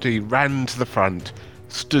Cuthbert do? He ran to the front,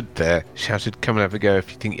 stood there, shouted, "Come and have a go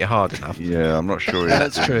if you think you're hard enough." Yeah, I'm not sure.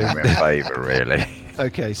 That's true. In favour, really.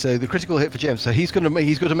 Okay, so the critical hit for Jem. So he's got to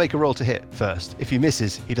make a roll to hit first. If he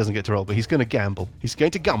misses, he doesn't get to roll, but he's going to gamble. He's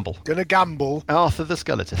going to gamble. Gonna gamble. Arthur the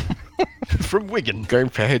skeleton from Wigan. Going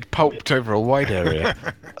for head pulped over a wide area.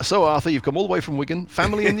 So Arthur, you've come all the way from Wigan.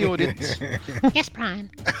 Family in the audience. Yes, Brian.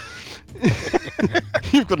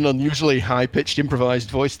 You've got an unusually high-pitched improvised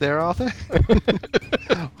voice there, Arthur.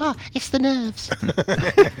 Oh, it's the nerves.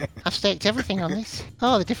 I've staked everything on this.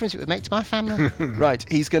 Oh, the difference it would make to my family. Right,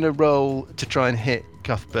 he's going to roll to try and hit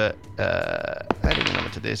Cuthbert. Adding a number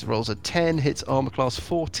to this, rolls a 10, hits armor class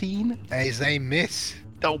 14. Is a miss.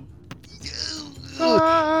 Oh,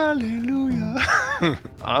 hallelujah.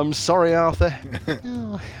 I'm sorry, Arthur.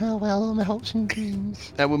 Oh, well, all my hopes and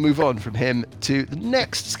dreams. And we'll move on from him to the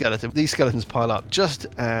next skeleton. These skeletons pile up just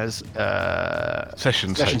as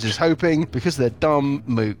Sessions is hoping. Because they're dumb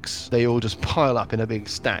mooks, they all just pile up in a big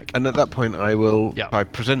stack. And at that point, I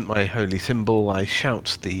present my holy symbol. I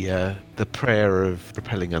shout the prayer of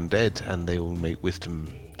repelling undead, and they all make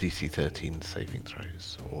wisdom DC 13 saving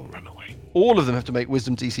throws or run away. All of them have to make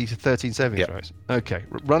wisdom DC to 13 saving Yep. throws. Okay,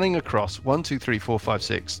 running across 1, 2, 3, 4, 5,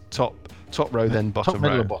 6. Top row, then bottom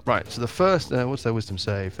middle, row. or bottom. Right. So the first, what's their wisdom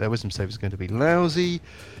save? Their wisdom save is going to be lousy.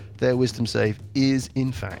 Their wisdom save is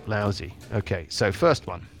in fact lousy. Okay. So first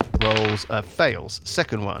one rolls fails.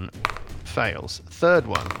 Second one fails. Third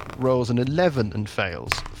one rolls an 11 and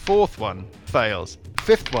fails. Fourth one fails.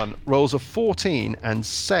 Fifth one rolls a 14 and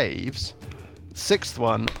saves. Sixth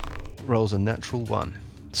one rolls a natural 1.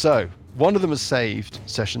 So one of them has saved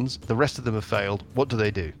Sessions. The rest of them have failed. What do they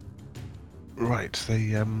do? Right,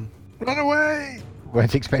 they Run away!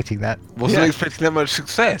 Weren't expecting that. wasn't expecting that much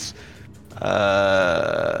success.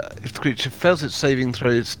 If the creature fails its saving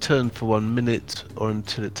throw, its turn for 1 minute or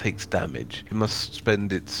until it takes damage. It must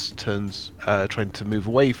spend its turns trying to move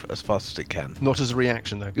away as fast as it can. Not as a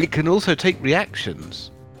reaction though. It can also take reactions,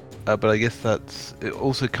 but I guess it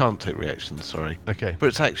also can't take reactions, sorry. Okay. For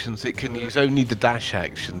its actions, it can use only the dash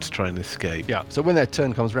action to try and escape. Yeah, so when their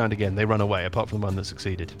turn comes round again, they run away, apart from the one that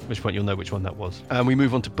succeeded, at which point you'll know which one that was. And we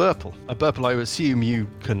move on to Burple. Burple, I assume you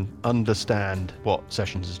can understand what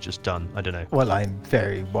Sessions has just done. I don't know. Well, I'm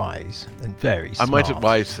very wise and very smart. I might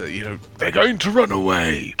advise that, they're going to run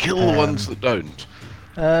away. Kill the ones that don't.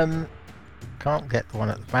 Can't get the one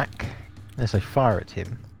at the back unless I fire at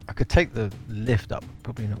him. I could take the lift up,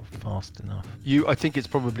 probably not fast enough. I think it's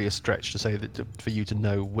probably a stretch to say that for you to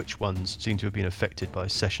know which ones seem to have been affected by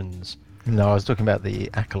Sessions. No, I was talking about the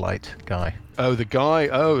acolyte guy. Oh, the guy.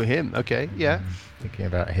 Oh, him. Okay, yeah. Thinking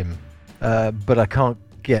about him. But I can't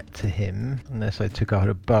get to him unless I took out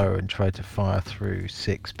a bow and tried to fire through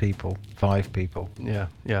 5 people. Yeah.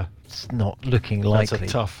 It's not looking likely.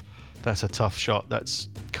 That's a That's a tough shot. That's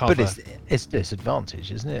cover. But it's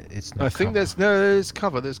disadvantage, isn't it? It's not. I think cover. there's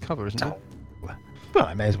cover. There's cover, isn't there? Well,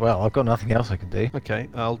 I may as well. I've got nothing else I can do. Okay,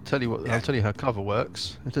 I'll tell you how cover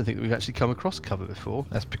works. I don't think that we've actually come across cover before.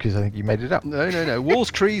 That's because I think you made it up. No. Walls,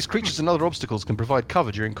 trees, creatures, and other obstacles can provide cover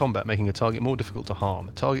during combat, making a target more difficult to harm.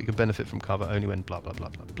 A target can benefit from cover only when blah blah blah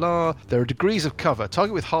blah blah. There are degrees of cover.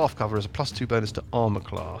 Target with half cover has a +2 bonus to armor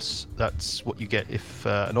class. That's what you get if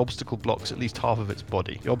an obstacle blocks at least half of its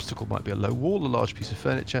body. The obstacle might be a low wall, a large piece of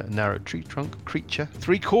furniture, a narrow tree trunk, creature.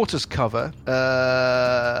 3/4 cover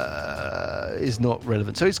is not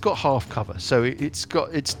relevant. So it's got half cover. So it's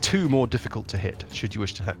 2 more difficult to hit. Should you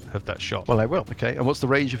wish to have that shot. Well, I will. Okay, and what's the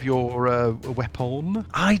range of your weapon?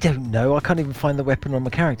 I don't know. I can't even find the weapon on my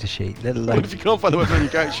character sheet, let Well, alone. if you can't find the weapon on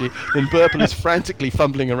your character sheet, then Burple is frantically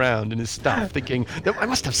fumbling around in his stuff, thinking, "No, I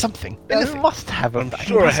must have something. I Anything." must have. I'm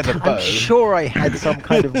sure I had a bow. I'm sure I had some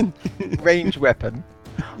kind of ranged weapon.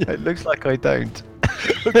 It looks like I don't.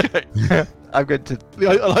 Okay. I'm going to.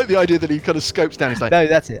 I like the idea that he kind of scopes down. He's like, No,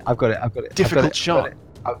 that's it. I've got it. Difficult shot.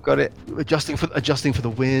 I've got it. adjusting for the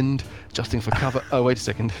wind, adjusting for cover. Oh, wait a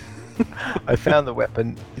second. I found the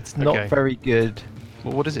weapon. It's not Okay. very good.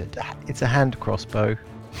 Well, what is it? It's a hand crossbow.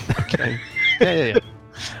 Okay. Yeah.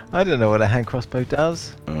 I don't know what a hand crossbow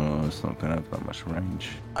does. Oh, it's not going to have that much range.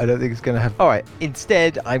 I don't think it's going to have. All right.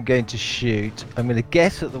 Instead, I'm going to shoot. I'm going to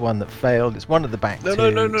guess at the one that failed. It's one of the back No,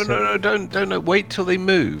 two. no, don't wait till they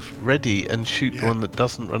move. Ready and shoot the one that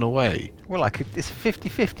doesn't run away. Well, it's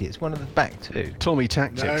 50-50. It's one of the back two. Tommy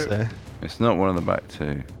tactics No. there. It's not one of the back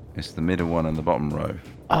two. It's the middle one and the bottom row.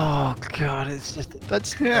 Oh God, it's just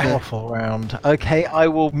That's an awful round. Okay, I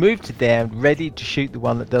will move to there, ready to shoot the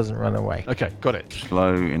one that doesn't run away. Okay, got it.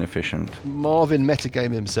 Slow, inefficient. Marvin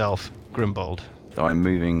metagame himself, Grimbold. I'm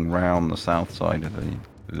moving round the south side of the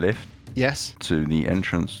lift Yes. to the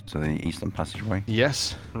entrance to the eastern passageway.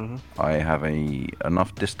 Yes. I have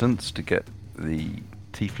enough distance to get the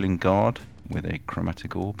tiefling guard with a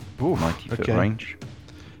chromatic orb, Oof, 90-foot okay. range.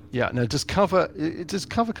 Yeah. Now, does cover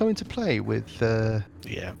come into play with?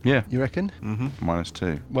 Yeah. Yeah, You reckon? Mm-hmm.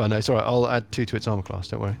 -2. Well, no, it's all right. I'll add 2 to its armor class.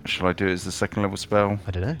 Don't worry. Shall I do it as the second level spell?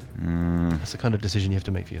 I don't know. That's the kind of decision you have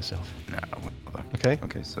to make for yourself. No, I won't bother. Okay.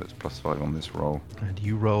 Okay, so it's +5 on this roll. And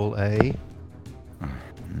you roll a.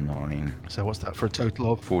 9. So what's that for a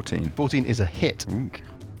total of? 14. 14 is a hit. Oink.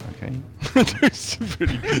 Okay. It's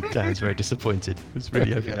really, Dan's very disappointed. He was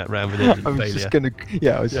really hoping that round would end in I was failure. just gonna.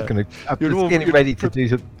 Yeah, I was just Yeah. gonna. I'm You're just more- getting you're ready to do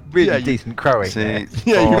some really Yeah, you- decent crowing. See, there. it's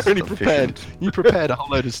Yeah, you fast, really prepared. efficient. You prepared a whole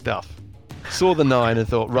load of stuff. Saw the 9 and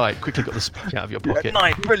thought, right, quickly got the speech out of your pocket.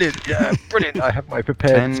 9, brilliant. Yeah, brilliant. I have my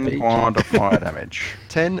prepared 10 speech. points of fire damage.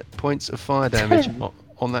 10 points of fire damage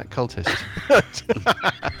on that cultist.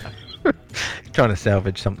 Trying to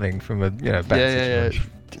salvage something from a bad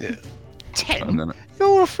situation. 10? And then,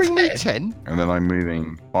 You're offering me 10? and then I'm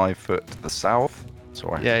moving 5 foot to the south. So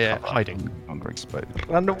I have Yeah, cover hiding. Under exposure.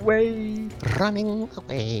 Run away. Running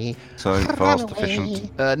away. So Run fast, away.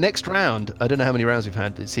 efficient. Next round, I don't know how many rounds we've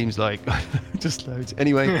had. It seems like just loads.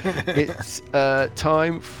 Anyway, it's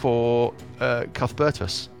time for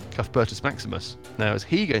Cuthbertus Maximus. Now, is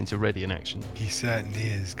he going to ready an action? He certainly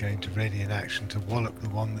is going to ready an action to wallop the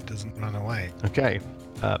one that doesn't run away. Okay.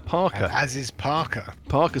 Parker. As is Parker.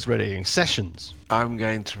 Parker's readying. Sessions. I'm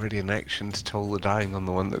going to ready an action to toll the dying on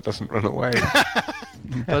the one that doesn't run away.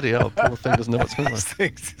 Bloody hell, poor thing doesn't know what's going on.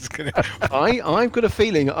 Thinks it's gonna. I've got a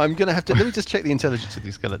feeling I'm going to have to. Let me just check the intelligence of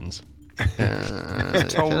these skeletons. Toll the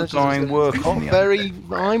Intelligence dying is work on the very.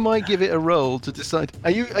 I might give it a roll to decide.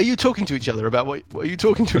 Are you talking to each other about what? Are you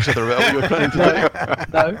talking to each other about what you're planning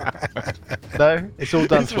to No, it's all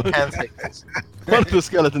done It's through one- hand signals. do? One of the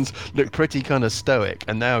skeletons looked pretty kind of stoic,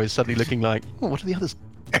 and now is suddenly looking like, oh, what are the others?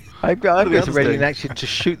 I'm going to others ready doing? an action to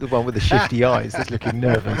shoot the one with the shifty eyes that's looking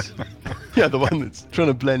nervous. Yeah, the one that's trying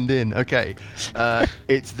to blend in. Okay,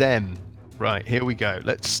 it's them. Right, here we go.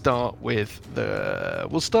 Let's start with the.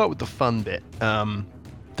 We'll start with the fun bit.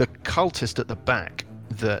 The cultist at the back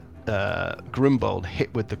that Grimbold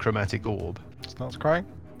hit with the chromatic orb. Starts crying.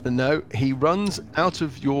 No, he runs out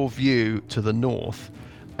of your view to the north,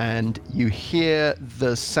 and you hear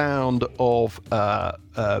the sound of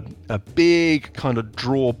a big kind of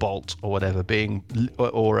draw bolt or whatever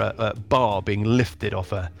or a bar being lifted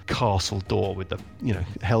off a castle door with the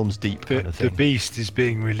Helm's Deep kind of The thing. beast is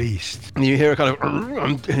being released. And you hear a kind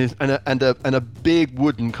of and a big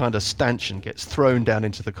wooden kind of stanchion gets thrown down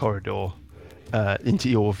into the corridor, into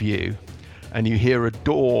your view, and you hear a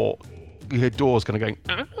door. You hear doors kind of going,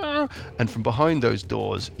 "Ah," and from behind those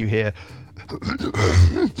doors you hear.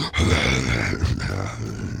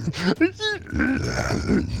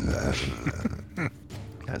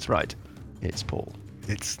 That's right, it's Paul.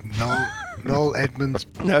 It's Noel Edmonds.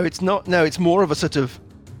 No, it's not. No, it's more of a sort of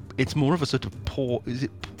paw. Is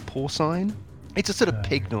it porcine? It's a sort of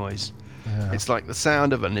pig noise. Yeah. It's like the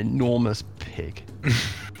sound of an enormous pig.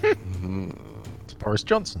 It's Boris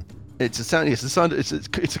Johnson. It's a sound. It's a sound. It's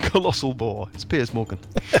a colossal boar. It's Piers Morgan.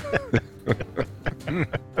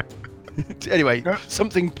 Anyway, No.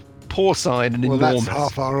 something porcine and Well, enormous. that's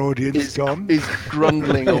half our audience gone. Is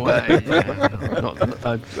grundling away.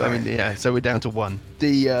 I mean, yeah. So we're down to one. I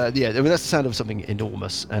mean, that's the sound of something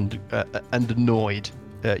enormous and annoyed.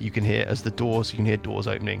 You can hear as the doors. You can hear doors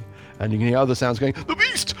opening, and you can hear other sounds going.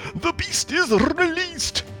 The beast is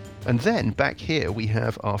released. And then back here we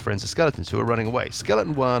have our friends the skeletons who are running away.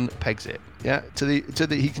 Skeleton 1 pegs it. Yeah, to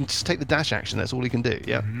the he can just take the dash action. That's all he can do.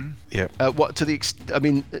 Yeah. Yeah. What to the I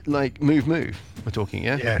mean, like move. We're talking,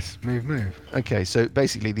 yeah. Yes, move. Okay, so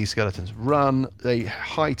basically these skeletons run, they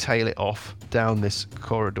hightail it off down this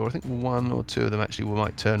corridor. I think one or two of them actually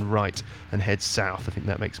might turn right and head south. I think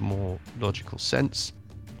that makes more logical sense.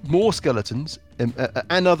 More skeletons,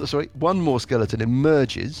 one more skeleton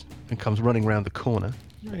emerges and comes running around the corner.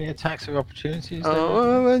 Any attacks or opportunities?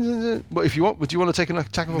 Well, if you want, would you want to take an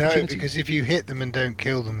attack of No, opportunity? because if you hit them and don't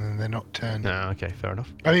kill them, then they're not turned. No, okay, fair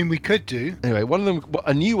enough. I mean, we could do. Anyway, one of them,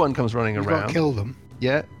 a new one comes running We've got around. to kill them.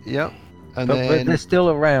 Yeah, and But then they're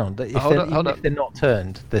still around. If Hold they're, up, hold even up. if they're not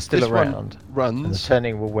turned, they're still this one around. And the runs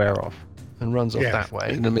turning will wear off. and runs off Yes. that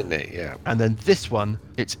way. In a minute, yeah. And then this one,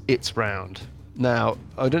 it's round. Now,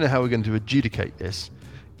 I don't know how we're going to adjudicate this.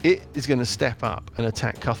 It is going to step up and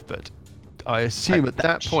attack Cuthbert. I assume at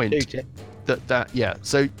that point Shoot it. yeah.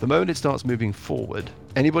 So the moment it starts moving forward,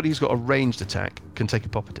 anybody who's got a ranged attack can take a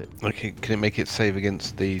pop at it. Okay, can it make it save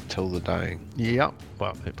against the Toll the Dying? Yeah.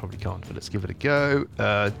 Well, it probably can't, but let's give it a go.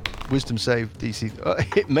 Wisdom save DC.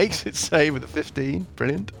 It makes it save with a 15.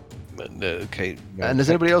 Brilliant. Okay. And has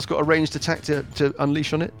anybody else got a ranged attack to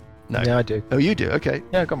unleash on it? No. Yeah, I do. Oh, you do. Okay.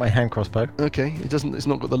 Yeah, I got my hand crossbow. Okay. It's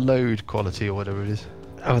not got the load quality or whatever it is.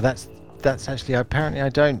 Oh, that's actually, apparently I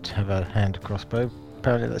don't have a hand crossbow.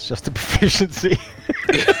 Apparently that's just a proficiency.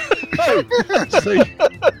 So,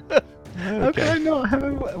 How can I not have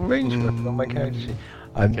a range weapon on my character sheet?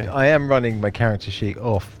 Okay. I am running my character sheet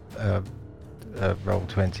off roll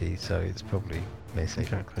 20, so it's probably missing.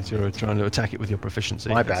 Okay. So you're trying to attack it with your proficiency.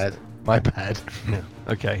 My bad. Yeah.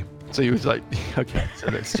 Okay. So you was like, okay, so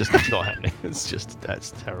that's just not happening.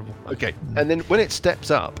 That's terrible. Okay. And then when it steps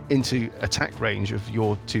up into attack range of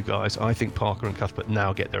your two guys, I think Parker and Cuthbert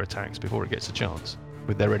now get their attacks before it gets a chance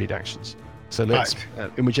with their readied actions. So let's,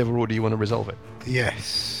 in whichever order you want to resolve it.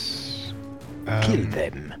 Yes. Kill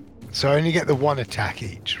them. So I only get the one attack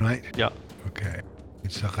each, right? Yeah. Okay.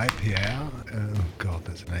 It's a rapier. Oh god,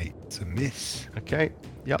 that's an 8. It's a miss. Okay.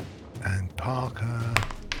 Yep. And Parker,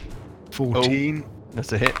 14.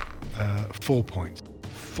 That's a hit. 4 points.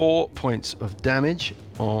 4 points of damage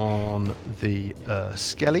on the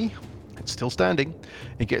Skelly. It's still standing.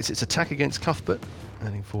 It gets its attack against Cuthbert.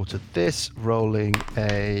 Adding 4 to this, rolling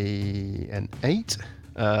an 8.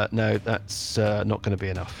 No, that's not going to be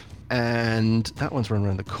enough. And that one's run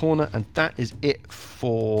around the corner, and that is it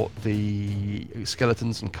for the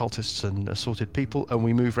skeletons and cultists and assorted people. And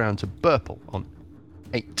we move round to Burple on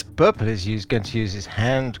 8. Burple is going to use his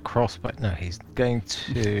hand crossbow. No, he's going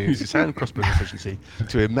to Use his hand crossbow proficiency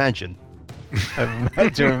to imagine.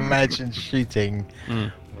 imagine shooting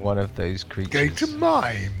one of those creatures. Going to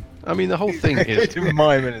mime. I mean, the whole thing is. to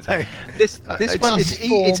mime an attack. This one it's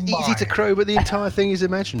easy to crow, but the entire thing is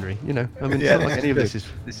imaginary. You know, I mean, it's not like any of this is.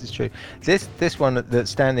 This is true. This one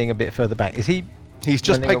that's standing a bit further back. Is he? He's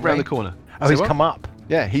just running pegged round away? the corner. Oh, Say he's what? come up.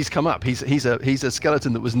 Yeah, he's come up. He's a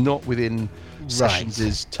skeleton that was not within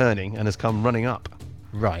Sessions' turning and has come running up.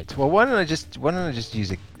 Right. Well, why don't I just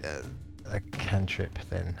use a cantrip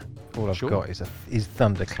then? All I've Sure. got is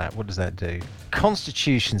thunderclap. What does that do?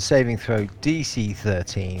 Constitution saving throw DC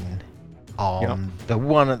 13 on the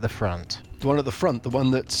one at the front. The one at the front, the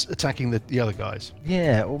one that's attacking the other guys.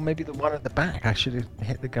 Yeah, or maybe the one at the back. I should have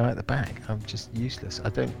hit the guy at the back. I'm just useless. I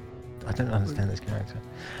don't understand this character.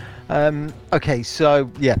 Okay, so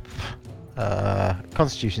yeah.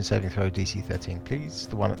 Constitution saving throw DC 13, please.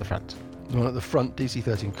 The one at the front. The one at the front, DC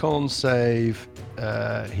 13 con save.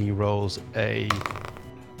 He rolls a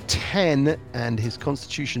 10, and his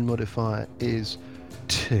Constitution modifier is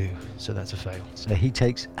 2, so that's a fail. So he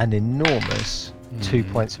takes an enormous 2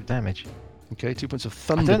 points of damage. Okay, 2 points of I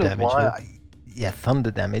thunder don't know damage. why. Yeah,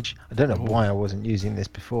 thunder damage. I don't know why I wasn't using this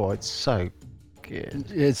before. It's so good.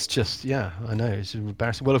 It's just, yeah, I know, it's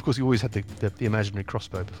embarrassing. Well, of course, you always had the imaginary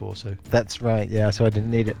crossbow before, so. That's right. Yeah, so I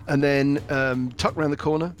didn't need it. And then tuck round the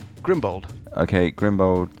corner, Grimbold. Okay,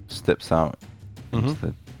 Grimbold steps out into Mhm.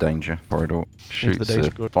 the danger corridor. Shoots the danger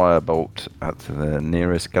a corridor. firebolt at the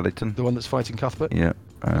nearest skeleton. The one that's fighting Cuthbert. Yeah.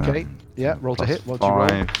 Okay. Yeah. Roll to plus hit. What'd you roll?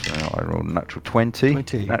 5, so I rolled natural 20.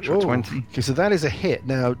 20. Natural Ooh. 20. Okay, so that is a hit.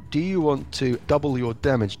 Now, do you want to double your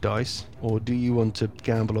damage dice, or do you want to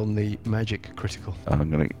gamble on the magic critical?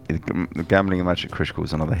 The gambling and magic critical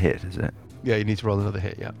is another hit, is it? Yeah, you need to roll another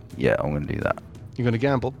hit. Yeah. Yeah, I'm going to do that. You're going to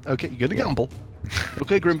gamble. Okay, you're going to Yeah. gamble.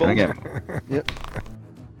 Okay, Grimbold. Again. Yep.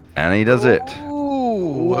 And he does it.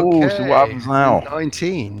 Ooh, Ooh, okay. so what happens now?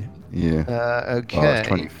 19. Yeah. Okay. Oh, it's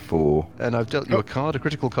 24. And I've dealt you a card, a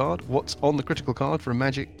critical card. What's on the critical card for a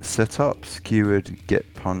magic? Set up, skewered,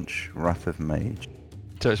 get punch, Wrath of Mage.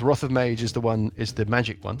 So it's Wrath of Mage is the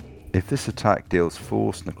magic one. If this attack deals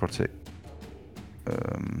force necrotic,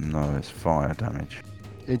 no, it's fire damage.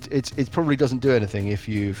 It probably doesn't do anything if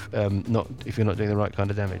you're not doing the right kind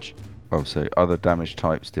of damage. Oh, so other damage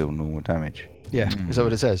types deal normal damage. Yeah, is that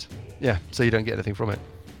what it says? Yeah, so you don't get anything from it.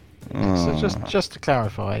 So Oh. just to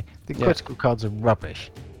clarify, the Yeah. critical cards are rubbish.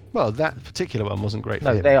 Well, that particular one wasn't great for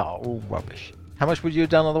No, him. they are all rubbish. How much would you have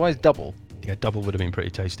done otherwise? Double. Yeah, double would have been pretty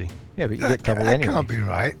tasty. Yeah, but you get double That anyway. can't be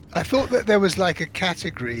right. I thought that there was like a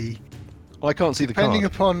category I can't see the depending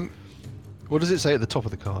card. upon. What does it say at the top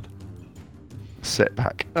of the card?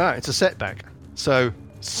 Setback. Ah, it's a setback. So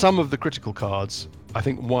some of the critical cards, I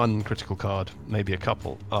think one critical card, maybe a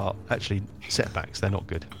couple, are actually setbacks. They're not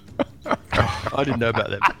good. I didn't know about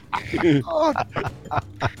them.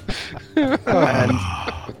 And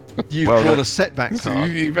you've Well, drawn that- a setback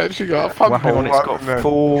card. You've actually got a fun Well, hold on,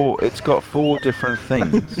 one. it's got four different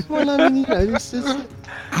things. Well, I mean, this is.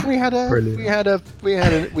 We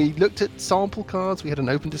looked at sample cards. We had an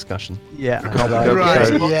open discussion. Yeah. Right,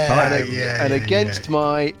 So- yeah, and, yeah, and yeah, against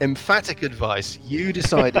my emphatic advice, you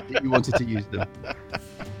decided that you wanted to use them,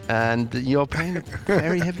 and you're paying a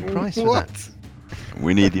very heavy price for What? that.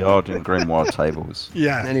 We need the Argent Grimoire tables.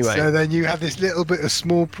 Yeah. Anyway. So then you have this little bit of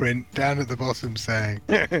small print down at the bottom saying,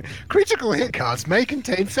 critical hit cards may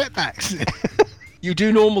contain setbacks. You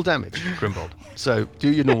do normal damage, Grimbold. So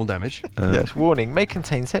do your normal damage. Yes, warning, may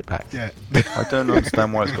contain setbacks. Yeah. I don't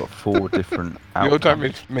understand why it's got four different Your outcomes.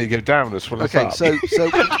 damage may go down as well as Okay, up. so Your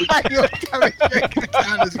damage may go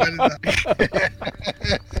down as well as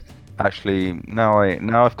that. Actually, now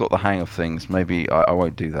I've got the hang of things. Maybe I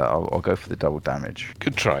won't do that. I'll go for the double damage.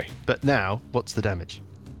 Good try. but now, what's the damage?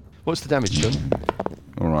 What's the damage, John?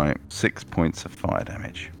 All right, 6 points of fire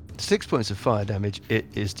damage. 6 points of fire damage. It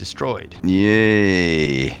is destroyed.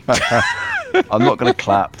 Yay! I'm not going to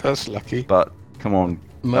clap, That's lucky. but come on,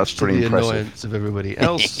 Much that's pretty to the impressive. annoyance of everybody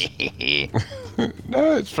else.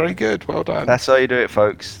 No, it's very good. Well done. That's how you do it,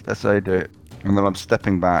 folks. That's how you do it. And then I'm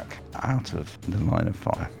stepping back out of the line of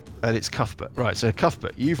fire. And it's Cuthbert. Right, so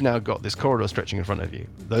Cuthbert, you've now got this corridor stretching in front of you.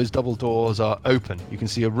 Those double doors are open. You can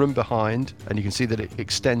see a room behind, and you can see that it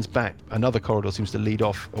extends back. Another corridor seems to lead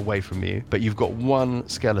off away from you, but you've got one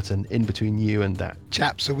skeleton in between you and that.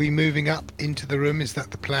 Chaps, are we moving up into the room? Is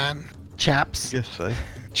that the plan? Chaps. Yes, so.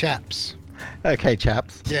 Chaps. Okay,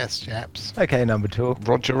 chaps. Yes, chaps. Okay, number 2.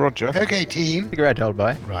 Roger, Roger. Okay, team. Figure out old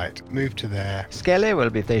boy. Right, move to there. Skelly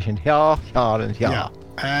will be stationed here, here, and here. Yeah.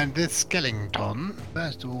 And the skeleton,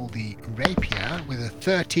 first of all, the rapier with a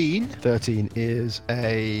 13. 13 is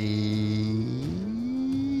a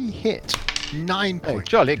hit. 9 Oh, points.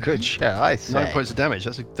 jolly good share, I say. 9 points of damage.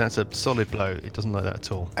 That's a solid blow. It doesn't like that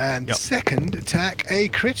at all. And Yep. second attack, a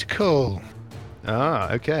critical.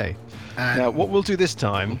 Ah, okay. And Now, what we'll do this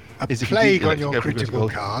time a is if you plague do on elect to your go for critical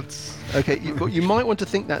cards. Okay, you might want to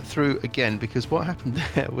think that through again, because what happened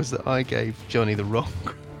there was that I gave Johnny the wrong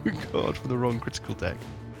card for the wrong critical deck.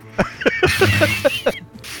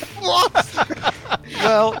 What?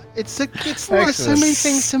 Well, it's there's so many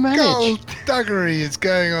things to manage. Skullduggery is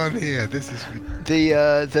going on here. This is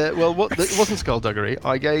It wasn't skullduggery.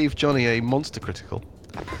 I gave Johnny a monster critical.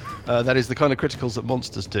 That is the kind of criticals that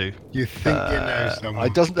monsters do. you think you know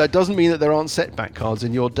someone. That doesn't mean that there aren't setback cards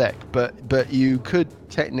in your deck, but you could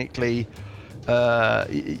technically,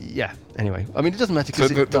 yeah. Anyway, I mean it doesn't matter So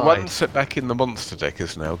because the one set back in the monster deck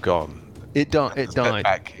is now gone. It died. It Set died.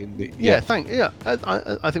 back in the Yeah,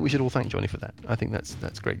 I think we should all thank Johnny for that. I think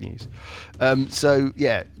that's great news. So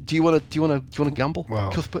yeah, do you want to gamble? Well,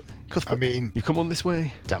 Cuthbert, I mean, you come on this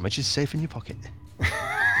way. Damage is safe in your pocket.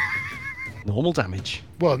 Normal damage.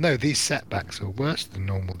 well, no, these setbacks are worse than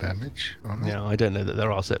normal damage, aren't they? Yeah, I don't know that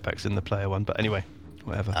there are setbacks in the player one, but anyway,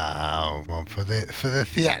 whatever. Oh, well, for the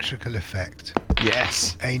theatrical effect.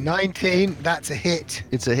 Yes, A 19, that's a hit.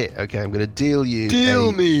 it's a hit. Okay, I'm going to deal you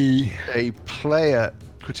Deal me. a player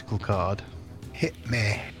critical card. Hit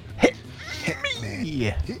me. Hit me.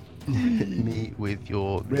 Yeah. Hit me with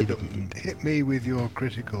your Ribbon. Hit me with your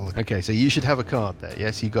critical. Okay, so you should have a card there.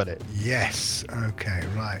 Yes, you got it. Yes. Okay,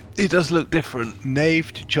 right. It does look different.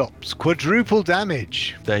 Knave to chops. Quadruple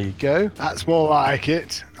damage. There you go. That's more like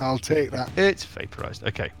it. I'll take that. It's vaporized.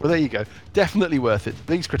 Okay, well, there you go. Definitely worth it.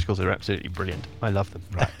 These criticals are absolutely brilliant. I love them.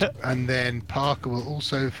 Right. And then Parker will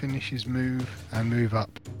also finish his move and move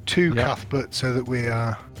up to Cuthbert so that we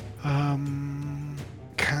are...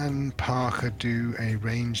 Can Parker do a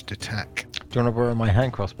ranged attack? Do you want to borrow my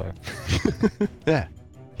hand crossbow? Yeah,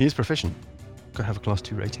 he is proficient. Got to have a class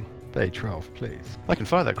 2 rating. Day 12, please. I can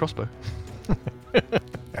fire that crossbow.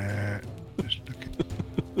 Just looking.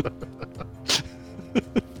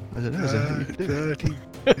 I don't know. Is there anything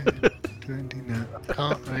you can do? 30, 20, no.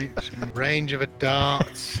 Can't reach. Range of a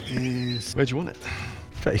dart is... Where do you want it?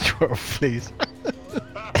 Day 12, please.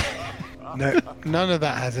 No, none of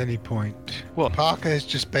that has any point. What? Parker has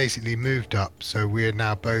just basically moved up, so we're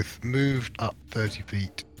now both moved up 30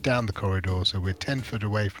 feet down the corridor, so we're 10 foot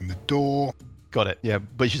away from the door, Got it. Yeah,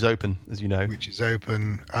 which is open, as you know. which is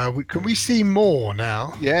open. Can we see more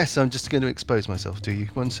now? Yes, I'm just going to expose myself to you.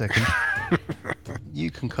 1 second. You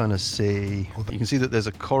can kind of see... You can see that there's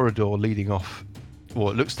a corridor leading off. Well,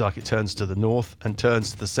 it looks like it turns to the north and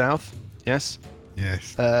turns to the south. Yes?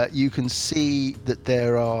 Yes. You can see that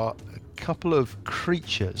there are a couple of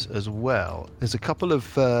creatures as well. There's a couple of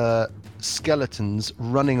skeletons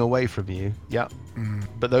running away from you. Yeah.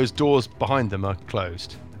 But those doors behind them are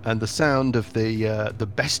closed. And the sound of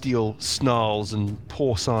the bestial snarls and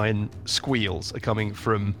porcine squeals are coming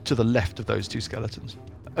from to the left of those two skeletons.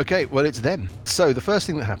 Okay, well, it's them. So the first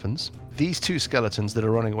thing that happens, these two skeletons that are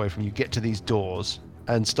running away from you get to these doors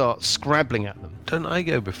and start scrabbling at them. Don't I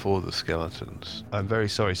go before the skeletons? I'm very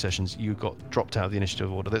sorry, Sessions. You got dropped out of the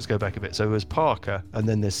initiative order. Let's go back a bit. So there's Parker, and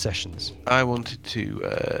then there's Sessions. I wanted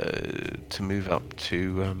to move up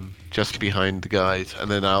to just behind the guys, and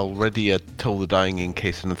then I'll ready a Toll the Dying in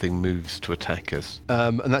case anything moves to attack us.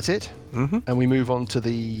 And that's it. Mm-hmm. And we move on to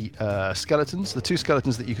the skeletons. The two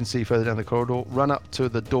skeletons that you can see further down the corridor run up to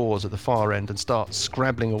the doors at the far end and start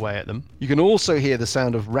scrabbling away at them. You can also hear the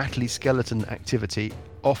sound of rattly skeleton activity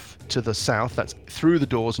off to the south. That's through the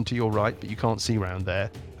doors and to your right, but you can't see round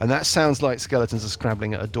there. And that sounds like skeletons are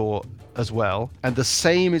scrabbling at a door as well. And the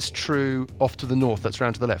same is true off to the north. That's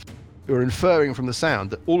round to the left. We're inferring from the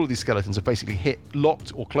sound that all of these skeletons have basically hit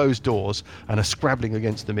locked or closed doors and are scrabbling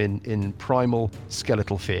against them in primal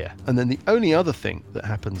skeletal fear. And then the only other thing that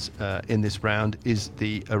happens in this round is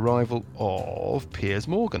the arrival of Piers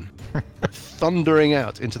Morgan, thundering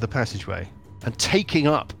out into the passageway and taking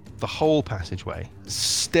up the whole passageway,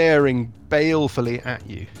 staring balefully at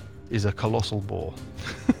you, is a colossal boar.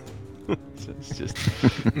 It's just,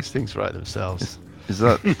 these things write themselves. Is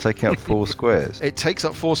that taking up 4 squares? It takes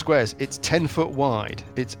up 4 squares. It's 10 foot wide.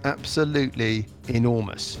 It's absolutely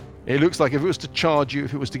enormous. It looks like if it was to charge you,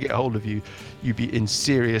 if it was to get a hold of you, you'd be in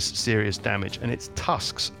serious, serious damage. And its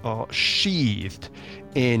tusks are sheathed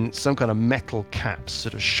in some kind of metal caps,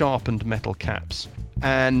 sort of sharpened metal caps.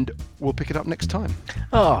 And we'll pick it up next time.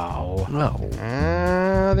 Oh, no.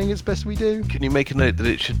 I think it's best we do. Can you make a note that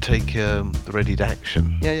it should take the readied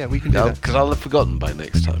action? Yeah, we can do that. Because I'll have forgotten by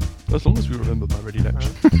next time. As long as we remember my ready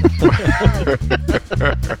action.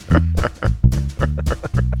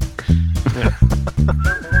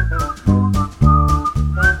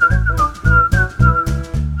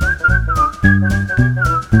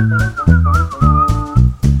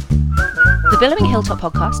 The Billowing Hilltop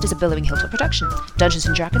podcast is a Billowing Hilltop production. Dungeons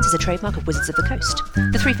 & Dragons is a trademark of Wizards of the Coast.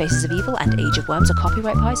 The Three Faces of Evil and Age of Worms are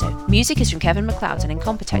copyright Paizo. Music is from Kevin MacLeod and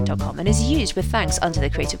Incompetech.com and is used with thanks under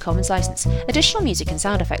the Creative Commons license. Additional music and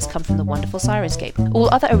sound effects come from the wonderful Sirenscape.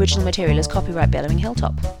 All other original material is copyright Billowing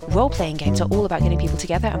Hilltop. Role-playing games are all about getting people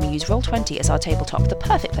together, and we use Roll20 as our tabletop, the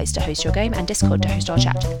perfect place to host your game, and Discord to host our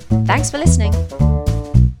chat. Thanks for listening!